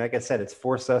good. I mean, like I said, it's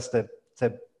forced us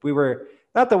we were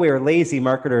not that we were lazy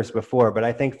marketers before, but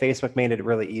I think Facebook made it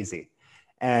really easy.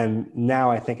 And now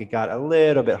I think it got a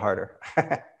little bit harder.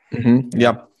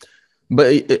 Yeah. But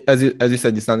as you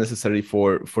said, it's not necessarily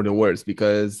for the worst,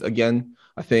 because again,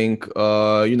 I think,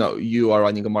 you are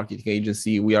running a marketing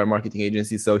agency. We are a marketing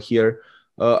agency. So here,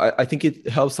 I think it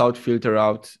helps out filter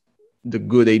out the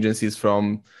good agencies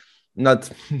from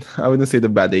I wouldn't say the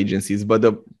bad agencies, but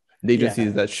the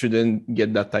agencies that shouldn't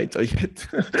get that title yet.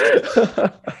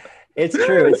 It's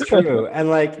true. And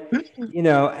like,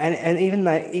 and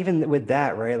even with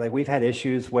that, right? Like we've had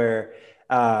issues where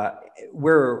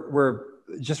we're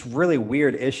just really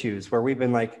weird issues where we've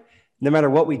been like, no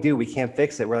matter what we do, we can't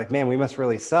fix it. We're like, man, we must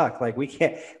really suck. Like we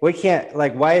can't,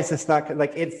 like, why is this not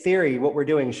like in theory, what we're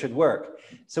doing should work.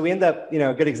 So we end up,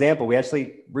 a good example. We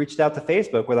actually reached out to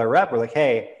Facebook with our rep. We're like,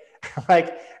 hey,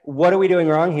 like, what are we doing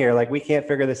wrong here? Like, we can't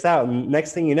figure this out. And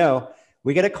next thing you know,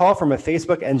 we get a call from a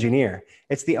Facebook engineer.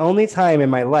 It's the only time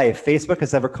in my life Facebook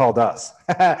has ever called us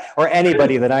or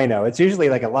anybody that I know. It's usually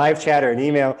like a live chat or an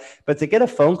email, but to get a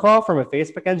phone call from a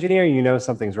Facebook engineer,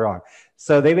 something's wrong.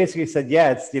 So they basically said,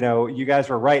 yeah, it's, you guys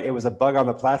were right. It was a bug on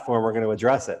the platform. We're going to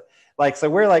address it. Like, so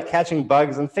we're like catching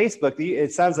bugs on Facebook.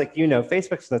 It sounds like,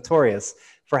 Facebook's notorious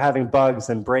for having bugs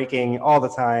and breaking all the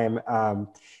time.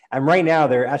 And right now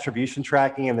their attribution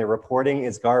tracking and their reporting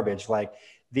is garbage. Like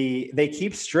they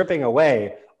keep stripping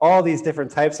away all these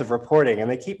different types of reporting and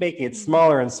they keep making it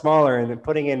smaller and smaller and then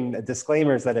putting in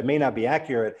disclaimers that it may not be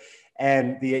accurate.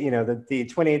 And the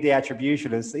 28-day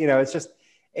attribution is,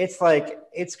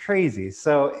 it's crazy.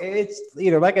 So it's,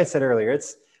 like I said earlier,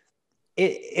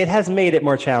 it has made it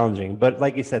more challenging, but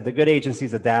like you said, the good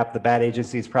agencies adapt. The bad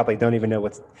agencies probably don't even know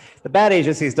the bad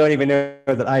agencies don't even know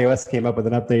that iOS came up with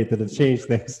an update that has changed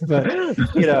things. But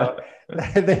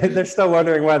they're still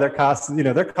wondering why their costs.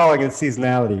 They're calling it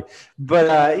seasonality, but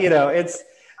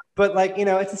but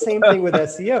it's the same thing with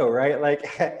SEO, right? Like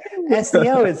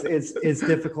SEO is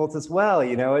difficult as well.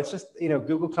 It's just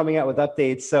Google coming out with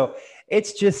updates, so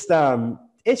it's just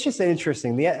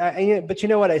interesting. But you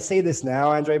know what? I say this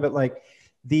now, Andrei, but like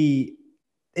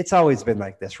it's always been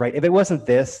like this, right? If it wasn't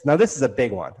this, now this is a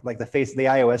big one. Like the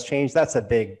iOS change, that's a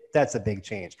big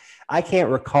change. I can't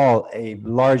recall a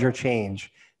larger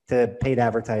change to paid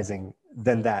advertising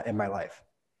than that in my life.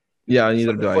 Yeah,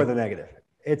 neither do I. For the negative,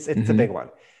 it's a big one.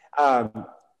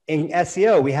 In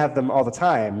SEO, we have them all the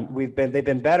time. They've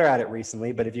been better at it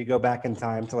recently, but if you go back in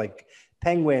time to like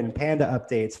Penguin, Panda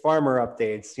updates, Farmer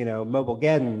updates,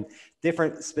 Mobilegeddon,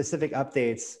 different specific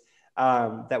updates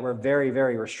that were very,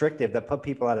 very restrictive that put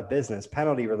people out of business,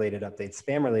 penalty-related updates,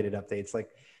 spam-related updates. Like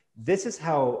this is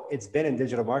how it's been in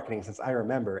digital marketing since I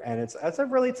remember, and it's a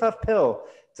really tough pill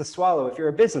to swallow if you're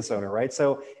a business owner, right?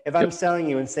 So if I'm selling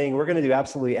you and saying we're going to do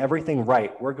absolutely everything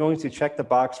right, we're going to check the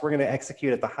box, we're going to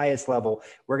execute at the highest level,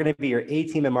 we're going to be your A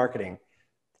team in marketing.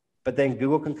 But then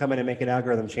Google can come in and make an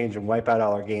algorithm change and wipe out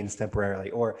all our gains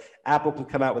temporarily. Or Apple can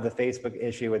come out with a Facebook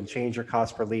issue and change your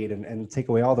cost per lead and take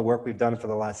away all the work we've done for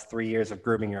the last 3 years of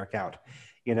grooming your account,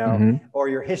 or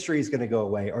your history is going to go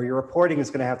away, or your reporting is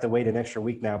going to have to wait an extra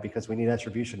week now because we need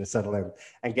attribution to settle in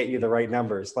and get you the right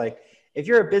numbers. Like if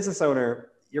you're a business owner,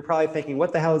 you're probably thinking,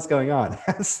 what the hell is going on?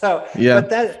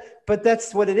 But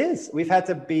that's what it is. We've had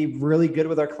to be really good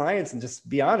with our clients and just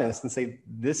be honest and say,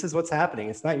 this is what's happening.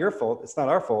 It's not your fault. It's not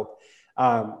our fault.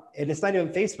 And it's not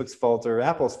even Facebook's fault or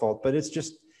Apple's fault, but it's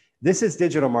just, this is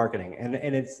digital marketing and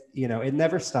it's, it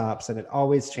never stops and it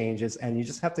always changes. And you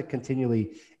just have to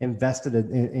continually invest in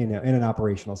an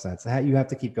operational sense. You have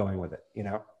to keep going with it,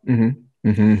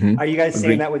 Are you guys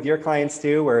seeing that with your clients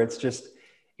too, where it's just,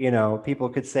 people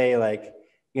could say like,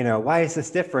 why is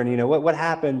this different? What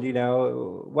happened?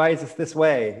 Why is this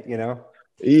way?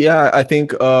 Yeah, I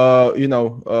think,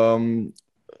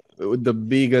 the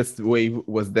biggest wave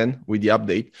was then with the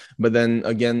update. But then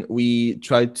again, we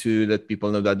tried to let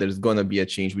people know that there's going to be a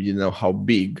change. We didn't know how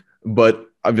big, but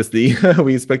obviously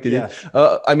we expected it.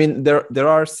 I mean, there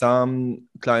are some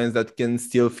clients that can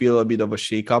still feel a bit of a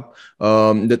shakeup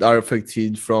that are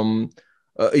affected from,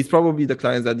 it's probably the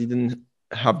clients that didn't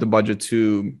have the budget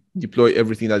to deploy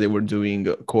everything that they were doing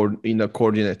in a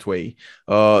coordinate way.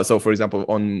 So for example,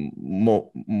 on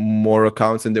more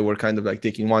accounts, and they were kind of like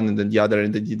taking one and then the other,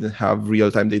 and they didn't have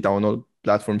real-time data on all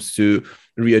platforms to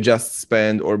readjust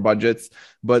spend or budgets.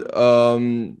 But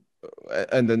and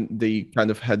then they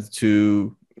kind of had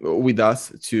to, with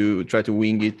us, to try to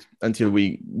wing it until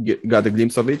we got a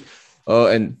glimpse of it.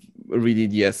 And really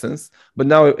the essence. But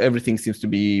now everything seems to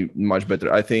be much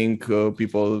better. I think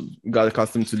people got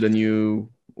accustomed to the new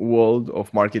world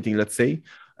of marketing, let's say,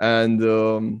 and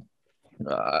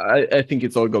I think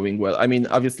it's all going well. I mean,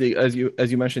 obviously, as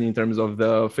you mentioned in terms of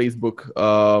the Facebook,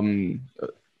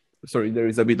 sorry, there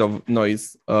is a bit of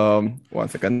noise. 1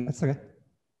 second. That's okay.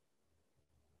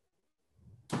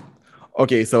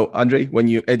 Okay, so Andrei, when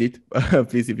you edit,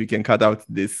 please, if you can cut out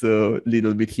this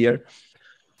little bit here.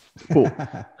 Cool,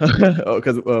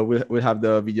 because we'll have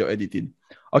the video edited.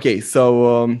 Okay,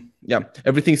 so yeah,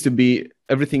 everything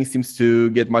seems to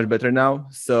get much better now.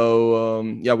 So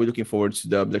yeah, we're looking forward to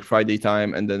the Black Friday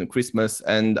time and then Christmas.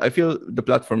 And I feel the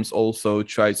platforms also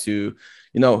try to,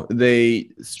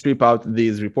 they strip out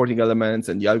these reporting elements,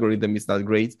 and the algorithm is not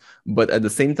great. But at the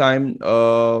same time,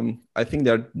 I think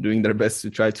they're doing their best to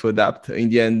try to adapt. In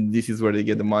the end, this is where they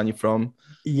get the money from.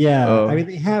 Yeah, I mean,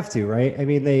 they have to, right? I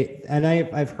mean,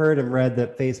 I've heard and read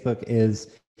that Facebook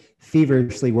is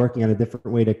feverishly working on a different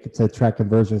way to track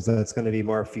conversions that's going to be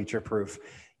more future proof,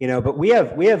 but we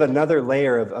have another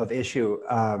layer of issue,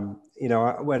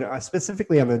 when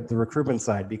specifically on the recruitment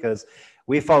side, because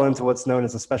we fall into what's known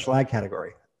as a special ad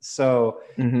category. So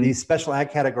these special ad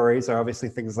categories are obviously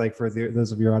things like, for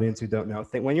those of your audience who don't know,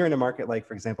 when you're in a market like,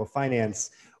 for example,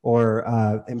 finance or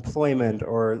employment,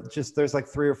 or just there's like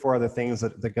 3 or 4 other things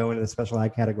that go into the special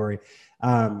ad category.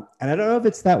 And I don't know if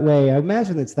it's that way. I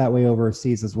imagine it's that way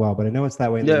overseas as well, but I know it's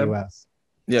that way in the US.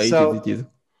 Yeah, so it is.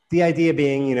 The idea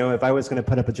being, if I was going to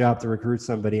put up a job to recruit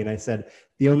somebody and I said,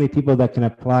 the only people that can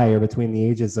apply are between the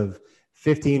ages of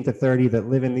 15 to 30 that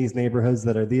live in these neighborhoods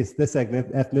that are this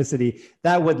ethnicity,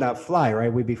 that would not fly,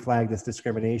 right? We'd be flagged as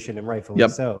discrimination, and rightfully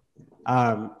so.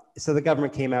 So the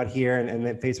government came out here and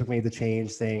then Facebook made the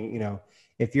change saying,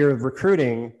 if you're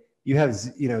recruiting, you have,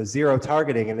 0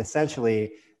 targeting, and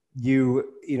essentially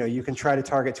you can try to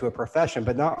target to a profession,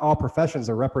 but not all professions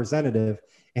are representative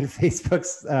in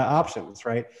Facebook's options,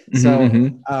 right? So,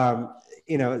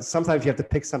 sometimes you have to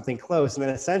pick something close, and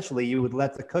then essentially you would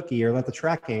let the cookie or let the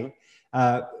tracking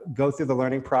go through the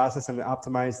learning process and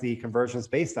optimize the conversions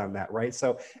based on that, right?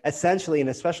 So essentially in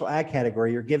a special ad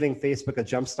category, you're giving Facebook a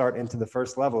jump start into the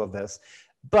first level of this.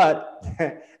 But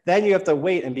then you have to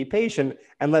wait and be patient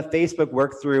and let Facebook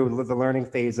work through the learning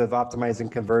phase of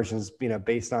optimizing conversions,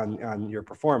 based on your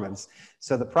performance.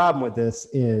 So the problem with this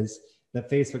is that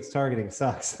Facebook's targeting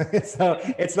sucks. So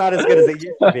it's not as good as it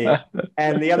used to be.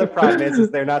 And the other problem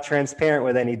is they're not transparent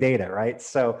with any data, right?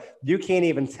 So you can't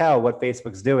even tell what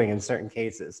Facebook's doing in certain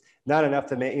cases. Not enough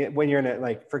to make, when you're in a,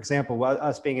 like, for example,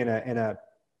 us being in a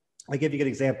I'll give you a good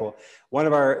example. One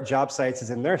of our job sites is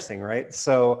in nursing, right?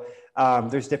 So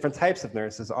there's different types of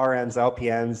nurses, RNs,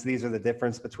 LPNs. These are the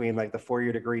difference between like the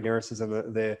 4-year degree nurses and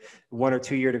the 1 or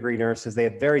 2 year degree nurses. They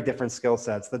have very different skill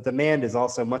sets. The demand is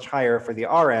also much higher for the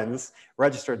RNs,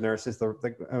 registered nurses,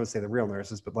 I would say the real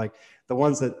nurses, but like the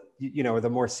ones that, are the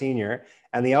more senior,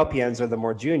 and the LPNs are the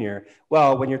more junior.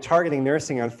 Well, when you're targeting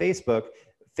nursing on Facebook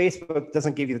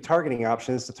doesn't give you the targeting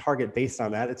options to target based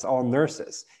on that. It's all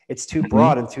nurses. It's too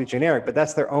broad and too generic, but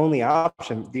that's their only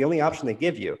option, the only option they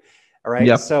give you. All right.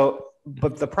 Yep. So,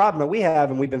 but the problem that we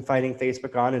have, and we've been fighting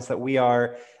Facebook on, is that we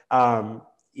are,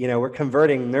 we're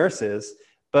converting nurses,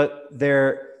 but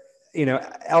they're,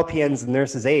 LPNs and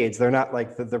nurses aides. They're not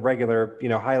like the regular,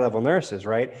 high level nurses.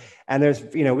 Right. And there's,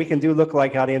 we can do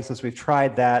lookalike audiences. We've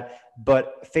tried that,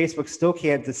 but Facebook still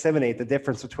can't disseminate the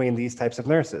difference between these types of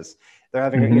nurses. They're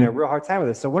having a real hard time with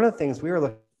this. So one of the things we were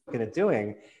looking at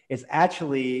doing is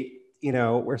actually,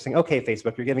 we're saying, okay,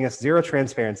 Facebook, you're giving us zero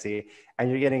transparency and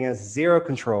you're getting us zero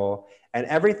control, and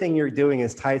everything you're doing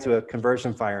is tied to a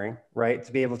conversion firing, right?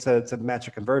 To be able to match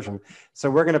a conversion.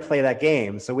 So we're going to play that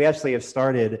game. So we actually have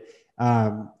started,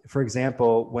 for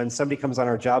example, when somebody comes on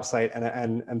our job site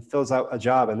and fills out a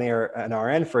job and they are an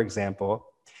RN, for example,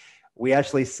 we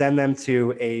actually send them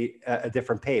to a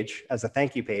different page as a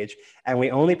thank you page, and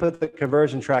we only put the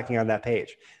conversion tracking on that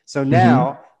page. So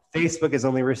now Facebook is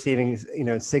only receiving,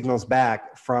 signals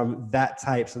back from that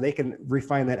type, so they can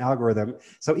refine that algorithm.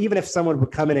 So even if someone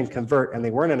would come in and convert and they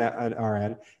weren't an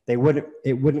RN,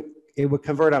 it would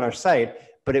convert on our site,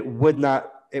 but it would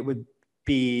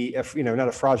be, not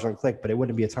a fraudulent click, but it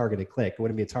wouldn't be a targeted click. It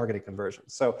wouldn't be a targeted conversion.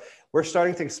 So we're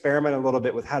starting to experiment a little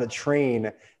bit with how to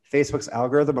train Facebook's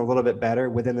algorithm a little bit better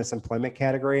within this employment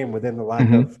category and within the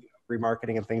lack of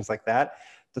remarketing and things like that,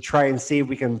 to try and see if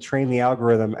we can train the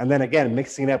algorithm. And then again,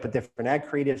 mixing it up with different ad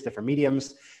creatives, different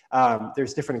mediums.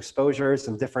 There's different exposures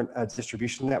and different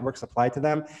distribution networks applied to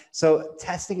them. So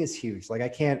testing is huge. Like I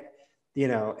can't,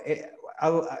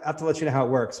 I'll have to let you know how it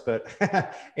works, but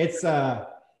it's,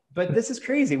 but this is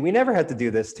crazy. We never had to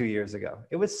do this 2 years ago.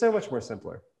 It was so much more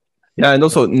simpler. Yeah, and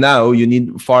also now you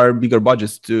need far bigger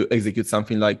budgets to execute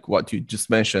something like what you just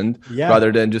mentioned,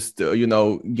 rather than just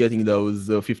getting those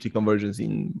 50 conversions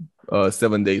in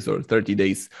 7 days or 30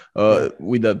 days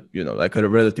with a like a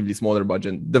relatively smaller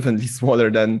budget, definitely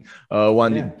smaller than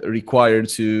one required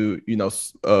to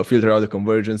filter out the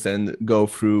conversions and go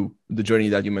through the journey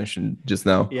that you mentioned just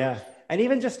now. Yeah. And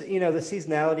even just, the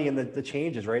seasonality and the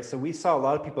changes, right? So we saw a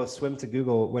lot of people swim to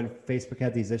Google when Facebook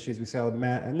had these issues. We saw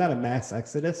not a mass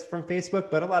exodus from Facebook,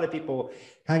 but a lot of people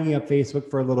hanging up Facebook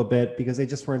for a little bit because they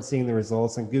just weren't seeing the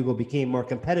results. And Google became more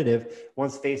competitive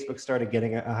once Facebook started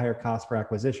getting a higher cost per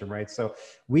acquisition, right? So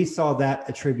we saw that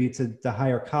attribute to the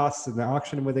higher costs in the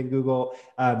auction within Google,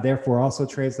 therefore also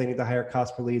translating to higher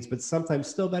cost per leads, but sometimes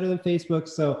still better than Facebook.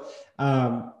 So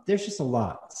there's just a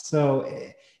lot. So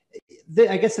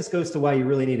I guess this goes to why you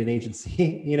really need an agency.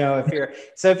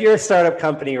 If you're a startup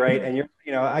company, right? And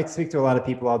I speak to a lot of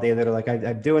people all day that are like,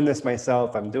 I'm doing this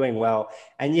myself. I'm doing well.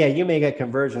 And yeah, you may get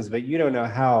conversions, but you don't know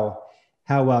how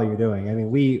well you're doing. I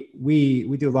mean, we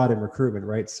do a lot in recruitment,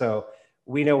 right? So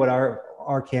we know what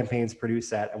our campaigns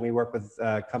produce at, and we work with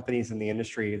companies in the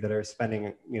industry that are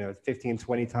spending, 15,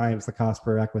 20 times the cost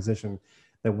per acquisition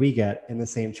that we get in the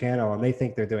same channel. And they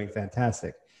think they're doing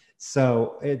fantastic.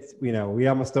 So it's, we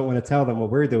almost don't want to tell them what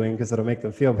we're doing because it'll make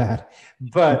them feel bad,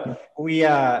 but we, you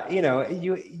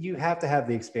have to have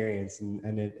the experience and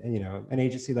an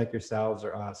agency like yourselves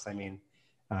or us. I mean,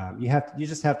 you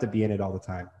just have to be in it all the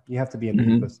time. You have to be in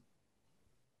the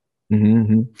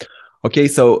ecosystem. Okay,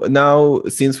 so now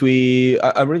since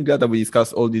I'm really glad that we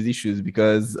discussed all these issues,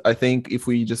 because I think if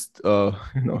we just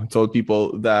told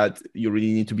people that you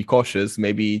really need to be cautious,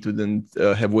 maybe it wouldn't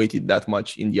have weighted that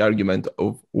much in the argument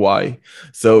of why.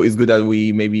 So it's good that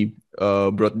we maybe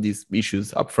brought these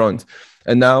issues up front.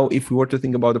 And now if we were to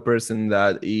think about a person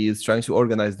that is trying to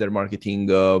organize their marketing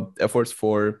efforts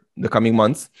for the coming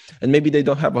months, and maybe they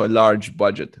don't have a large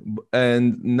budget,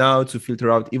 and now to filter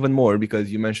out even more,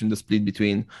 because you mentioned the split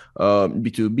between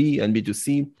B2B and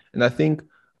B2C. And I think,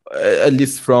 at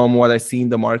least from what I see in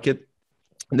the market,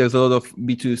 there's a lot of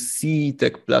B2C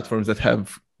tech platforms that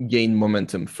have gained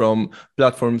momentum, from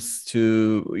platforms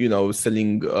to,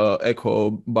 selling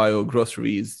eco bio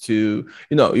groceries to,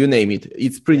 you name it.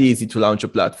 It's pretty easy to launch a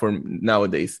platform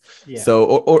nowadays. Yeah. So,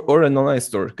 or an online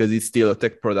store, because it's still a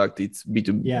tech product. It's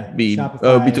B2B,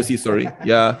 B2C, sorry.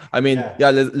 Yeah. I mean,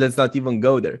 let's not even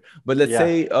go there. But let's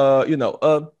say,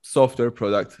 a software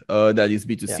product that is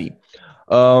B2C.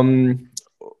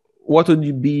 What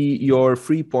would be your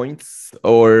 3 points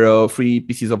or 3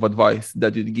 pieces of advice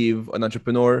that you'd give an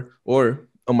entrepreneur or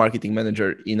a marketing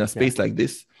manager in a space like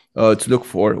this to look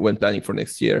for when planning for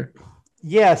next year?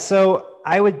 Yeah, so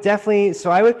I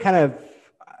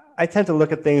tend to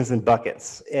look at things in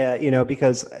buckets,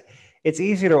 because it's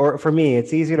easier to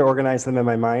organize them in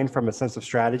my mind from a sense of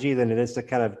strategy than it is to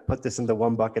kind of put this into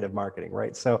one bucket of marketing,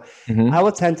 right? So I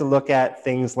would tend to look at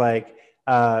things like,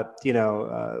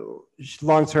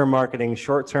 long-term marketing,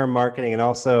 short-term marketing, and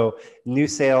also new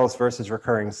sales versus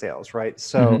recurring sales, right?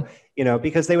 So,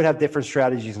 because they would have different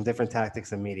strategies and different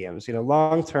tactics and mediums.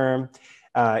 Long-term,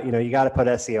 you got to put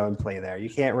SEO in play there. You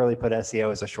can't really put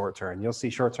SEO as a short-term. You'll see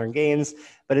short-term gains,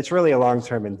 but it's really a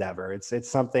long-term endeavor. It's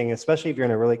something, especially if you're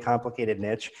in a really complicated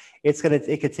niche, it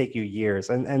could take you years.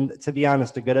 And to be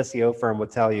honest, a good SEO firm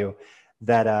would tell you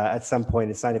that at some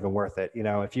point it's not even worth it.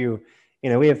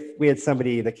 We had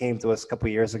somebody that came to us a couple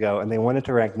of years ago, and they wanted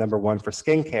to rank #1 for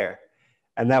skincare,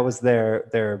 and that was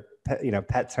their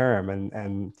pet term.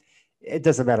 And it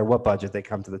doesn't matter what budget they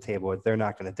come to the table with, they're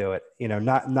not going to do it.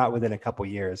 Not within a couple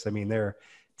of years. I mean, they're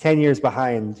 10 years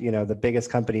behind. The biggest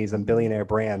companies and billionaire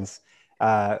brands.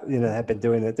 Have been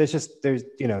doing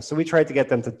it. So we tried to get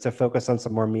them to focus on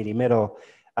some more meaty middle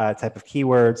type of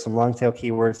keywords, some long tail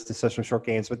keywords to search some short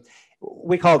gains. But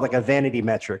we call it like a vanity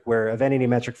metric, where a vanity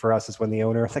metric for us is when the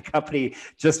owner of the company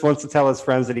just wants to tell his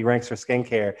friends that he ranks for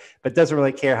skincare, but doesn't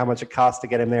really care how much it costs to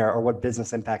get him there or what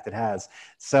business impact it has.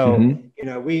 So,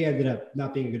 we ended up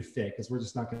not being a good fit because we're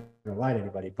just not going to lie to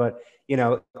anybody. But,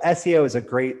 SEO is a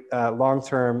great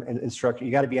long-term instruction.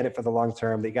 You got to be in it for the long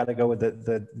term. You got to go with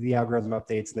the algorithm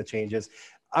updates and the changes.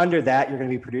 Under that, you're going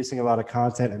to be producing a lot of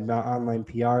content and online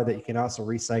PR that you can also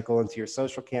recycle into your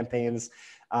social campaigns.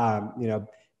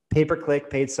 Pay-per-click,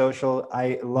 paid social,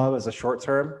 I love as a short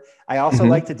term. I also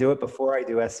like to do it before I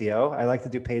do SEO. I like to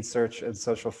do paid search and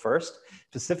social first,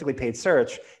 specifically paid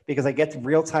search, because I get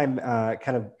real-time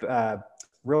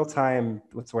real-time,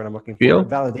 what's the word I'm looking for?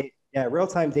 Validate. Yeah,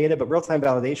 real-time data, but real-time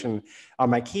validation on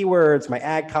my keywords, my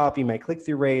ad copy, my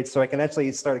click-through rates. So I can actually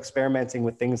start experimenting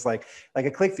with things like a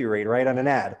click-through rate, right, on an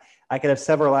ad. I could have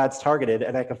several ads targeted,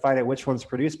 and I can find out which ones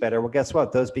produce better. Well, guess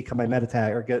what? Those become my meta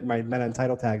tag, or get my meta and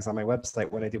title tags on my website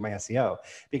when I do my SEO,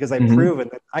 because I've proven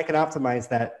that I can optimize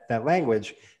that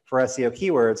language for SEO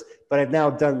keywords, but I've now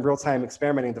done real-time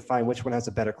experimenting to find which one has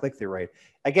a better click-through rate.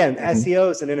 Again,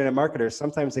 SEOs and internet marketers,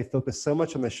 sometimes they focus so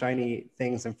much on the shiny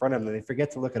things in front of them that they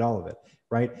forget to look at all of it,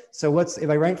 right? So if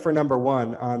I rank for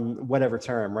 #1 on whatever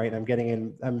term, right?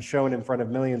 I'm shown in front of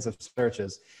millions of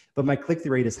searches, but my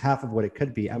click-through rate is half of what it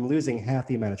could be. I'm losing half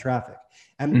the amount of traffic.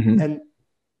 And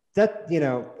that,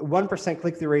 1%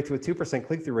 click-through rate to a 2%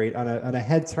 click-through rate on a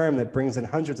head term that brings in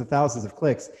hundreds of thousands of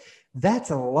clicks,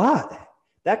 that's a lot.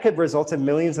 That could result in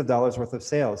millions of dollars worth of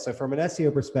sales. So from an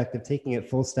SEO perspective, taking it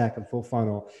full stack and full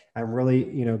funnel, I'm really,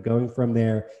 going from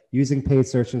there, using paid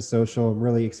search and social, and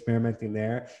really experimenting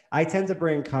there. I tend to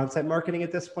bring content marketing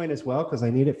at this point as well, because I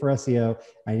need it for SEO.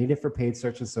 I need it for paid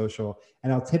search and social.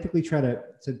 And I'll typically try to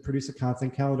produce a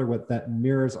content calendar that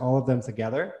mirrors all of them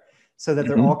together, so that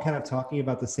they're all kind of talking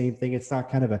about the same thing. It's not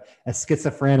kind of a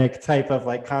schizophrenic type of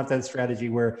like content strategy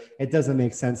where it doesn't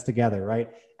make sense together, right?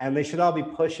 And they should all be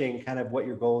pushing kind of what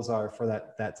your goals are for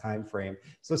that time frame.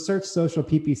 So search, social,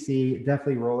 PPC,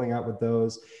 definitely rolling out with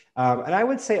those. And I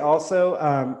would say also,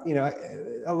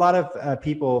 a lot of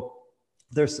people,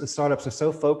 their startups are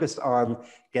so focused on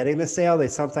getting the sale, they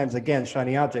sometimes, again,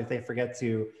 shiny object, they forget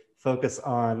to focus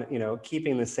on,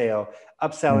 keeping the sale,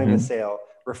 upselling the sale,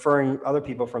 referring other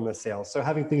people from the sale. So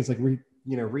having things like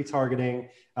retargeting,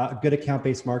 good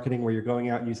account-based marketing where you're going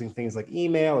out and using things like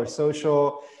email or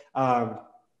social,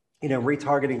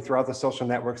 retargeting throughout the social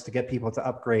networks to get people to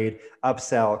upgrade,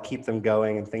 upsell, keep them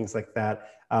going, and things like that.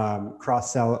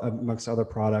 Cross-sell amongst other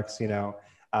products,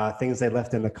 things they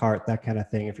left in the cart, that kind of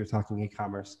thing, if you're talking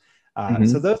e-commerce.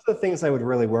 So those are the things I would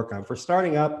really work on. For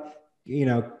starting up,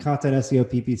 content SEO,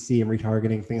 PPC, and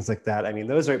retargeting, things like that. I mean,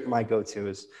 those are my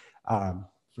go-tos for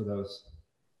those.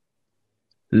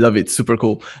 Love it. Super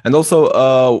cool. And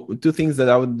also, two things that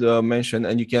I would mention,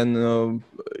 and you can,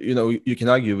 you can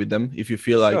argue with them if you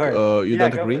feel like you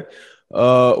don't agree.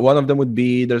 One of them would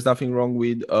be there's nothing wrong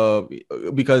with,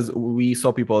 because we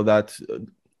saw people that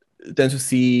tend to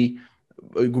see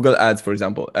Google Ads, for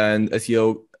example, and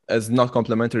SEO as not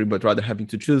complementary, but rather having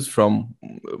to choose from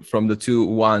the two.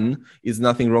 One is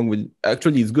nothing wrong with.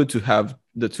 Actually, it's good to have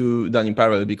the two done in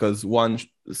parallel, because one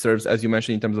serves, as you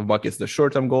mentioned, in terms of buckets, the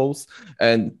short-term goals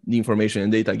and the information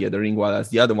and data gathering, while as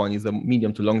the other one is a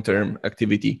medium to long-term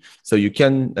activity. So you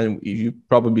can, and you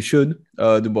probably should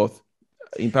do both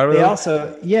in parallel. They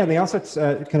also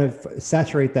kind of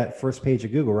saturate that first page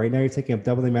of Google. Right now, you're taking up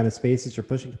double the amount of spaces, you're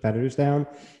pushing competitors down.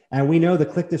 And we know the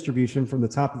click distribution from the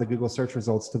top of the Google search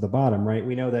results to the bottom, right?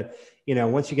 We know that,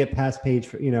 once you get past page,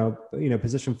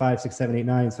 position 5, 6, 7, 8,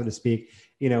 9, so to speak,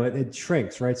 it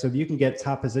shrinks, right? So if you can get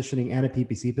top positioning and a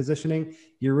PPC positioning,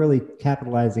 you're really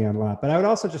capitalizing on a lot. But I would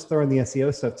also just throw in the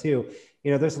SEO stuff too.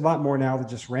 There's a lot more now than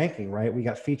just ranking, right? We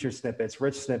got feature snippets,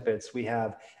 rich snippets, we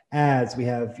have ads, we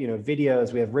have,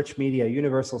 videos, we have rich media,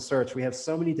 universal search. We have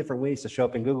so many different ways to show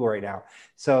up in Google right now.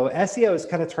 So SEO is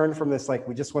kind of turned from this, like,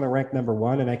 we just want to rank number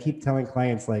one. And I keep telling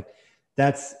clients, like,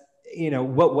 that's,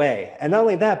 what way? And not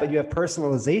only that, but you have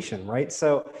personalization, right?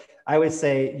 So I would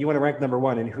say you want to rank number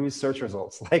one in whose search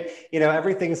results, like,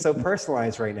 everything is so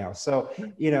personalized right now. So,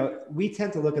 we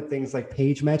tend to look at things like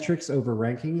page metrics over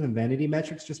ranking and vanity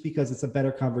metrics, just because it's a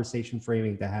better conversation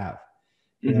framing to have.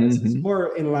 It's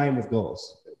more in line with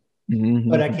goals.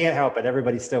 But I can't help it.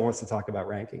 Everybody still wants to talk about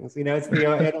rankings.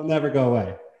 It'll never go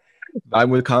away. Time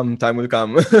will come.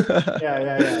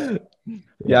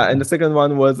 Yeah. And the second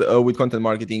one was with content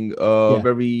marketing,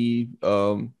 very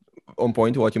on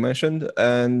point what you mentioned.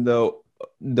 And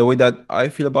the way that I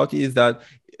feel about it is that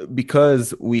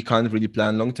because we can't really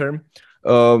plan long term,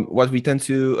 what we tend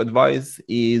to advise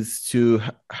is to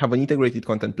have an integrated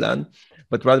content plan.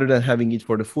 But rather than having it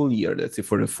for the full year, let's say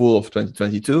for the full of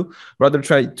 2022, rather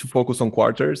try to focus on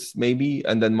quarters maybe,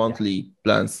 and then monthly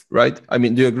plans, right? I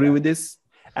mean, do you agree with this?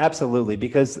 Absolutely,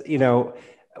 because,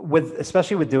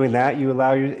 especially with doing that, you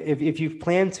allow if you've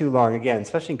planned too long, again,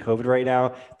 especially in COVID right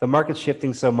now, the market's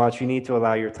shifting so much, you need to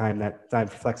allow your time for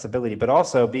flexibility, but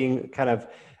also being kind of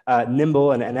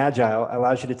nimble and agile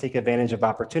allows you to take advantage of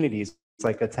opportunities. It's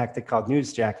like a tactic called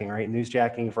newsjacking, right?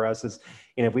 Newsjacking for us is,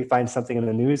 if we find something in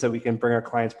the news that we can bring our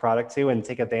client's product to and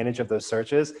take advantage of those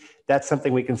searches, that's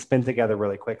something we can spin together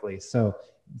really quickly. So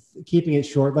keeping it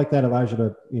short like that allows you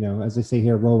to, as they say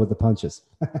here, roll with the punches.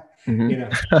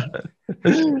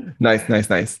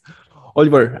 Nice.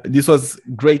 Oliver, this was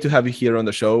great to have you here on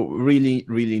the show. Really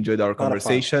enjoyed our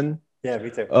conversation. Yeah,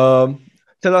 me too.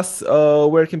 Tell us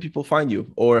where can people find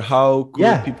you, or how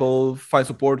could people find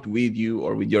support with you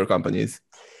or with your companies?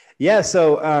 Yeah,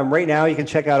 so right now you can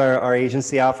check out our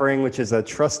agency offering, which is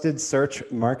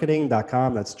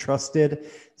trustedsearchmarketing.com. That's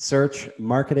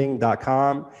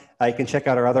trustedsearchmarketing.com. You can check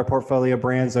out our other portfolio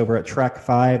brands over at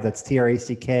TrackFive. That's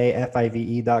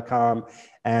TrackFive.com.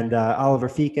 And Oliver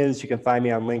Feakins, you can find me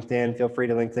on LinkedIn. Feel free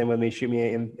to LinkedIn with me. Shoot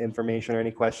me information or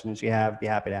any questions you have. Be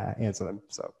happy to answer them.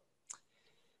 So,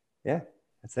 yeah,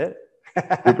 that's it.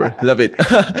 Super. Love it.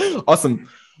 Awesome.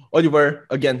 Oliver,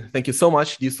 again, thank you so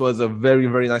much. This was a very,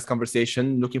 very nice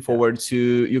conversation. Looking forward to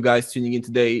you guys tuning in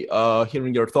today,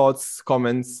 hearing your thoughts,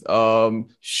 comments,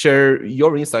 share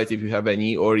your insights if you have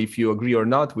any, or if you agree or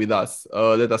not with us.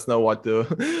 Let us know what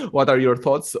are your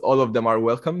thoughts. All of them are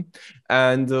welcome.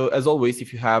 And as always,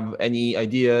 if you have any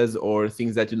ideas or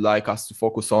things that you'd like us to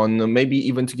focus on, maybe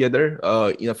even together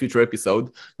in a future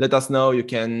episode, let us know. You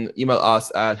can email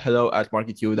us at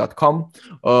hello@marketyou.com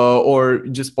or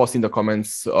just post in the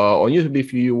comments on YouTube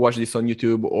if you watch this on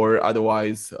YouTube, or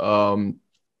otherwise,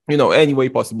 any way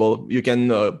possible. You can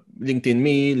LinkedIn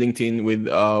me, LinkedIn with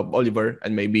Oliver,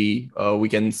 and maybe we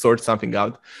can sort something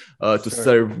out to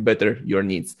serve better your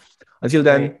needs. Until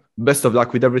then, best of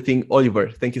luck with everything. Oliver,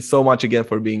 thank you so much again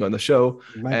for being on the show.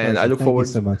 And I look forward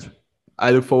so much. I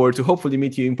look forward to hopefully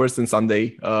meet you in person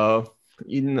someday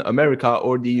in America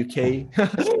or the UK. Yeah,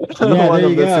 there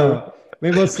you go.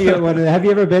 Maybe we'll see you. Have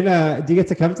you ever been? Do you get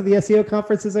to come to the SEO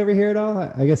conferences over here at all?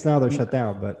 I guess now they're shut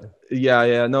down, but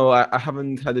no, I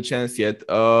haven't had a chance yet.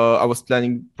 I was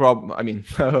planning.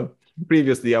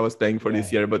 Previously I was planning for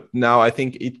this year, but now I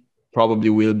think it probably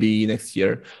will be next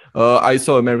year. I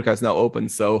saw America is now open,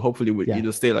 so hopefully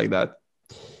it'll stay like that.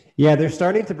 Yeah, they're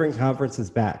starting to bring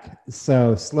conferences back,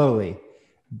 so slowly,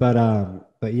 but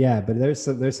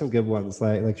there's some good ones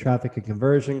like Traffic and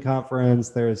Conversion Conference.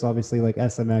 There's obviously like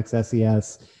SMX,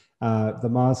 SES. The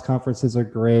Moz conferences are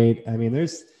great. I mean,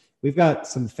 we've got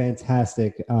some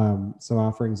fantastic some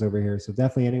offerings over here. So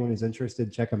definitely anyone who's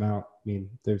interested, check them out. I mean,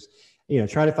 there's,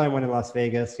 try to find one in Las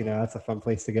Vegas. That's a fun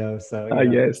place to go. So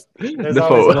yes, there's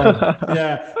always one.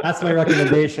 Yeah, that's my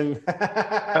recommendation.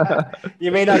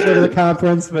 You may not go to the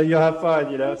conference, but you'll have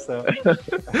fun. So you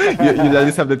at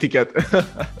least have the ticket.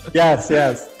 Yes.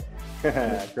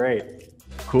 Great.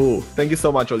 Cool. Thank you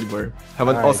so much, Oliver. Have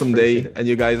an awesome day, and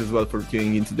you guys as well for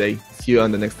tuning in today. See you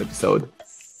on the next episode.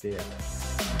 See ya.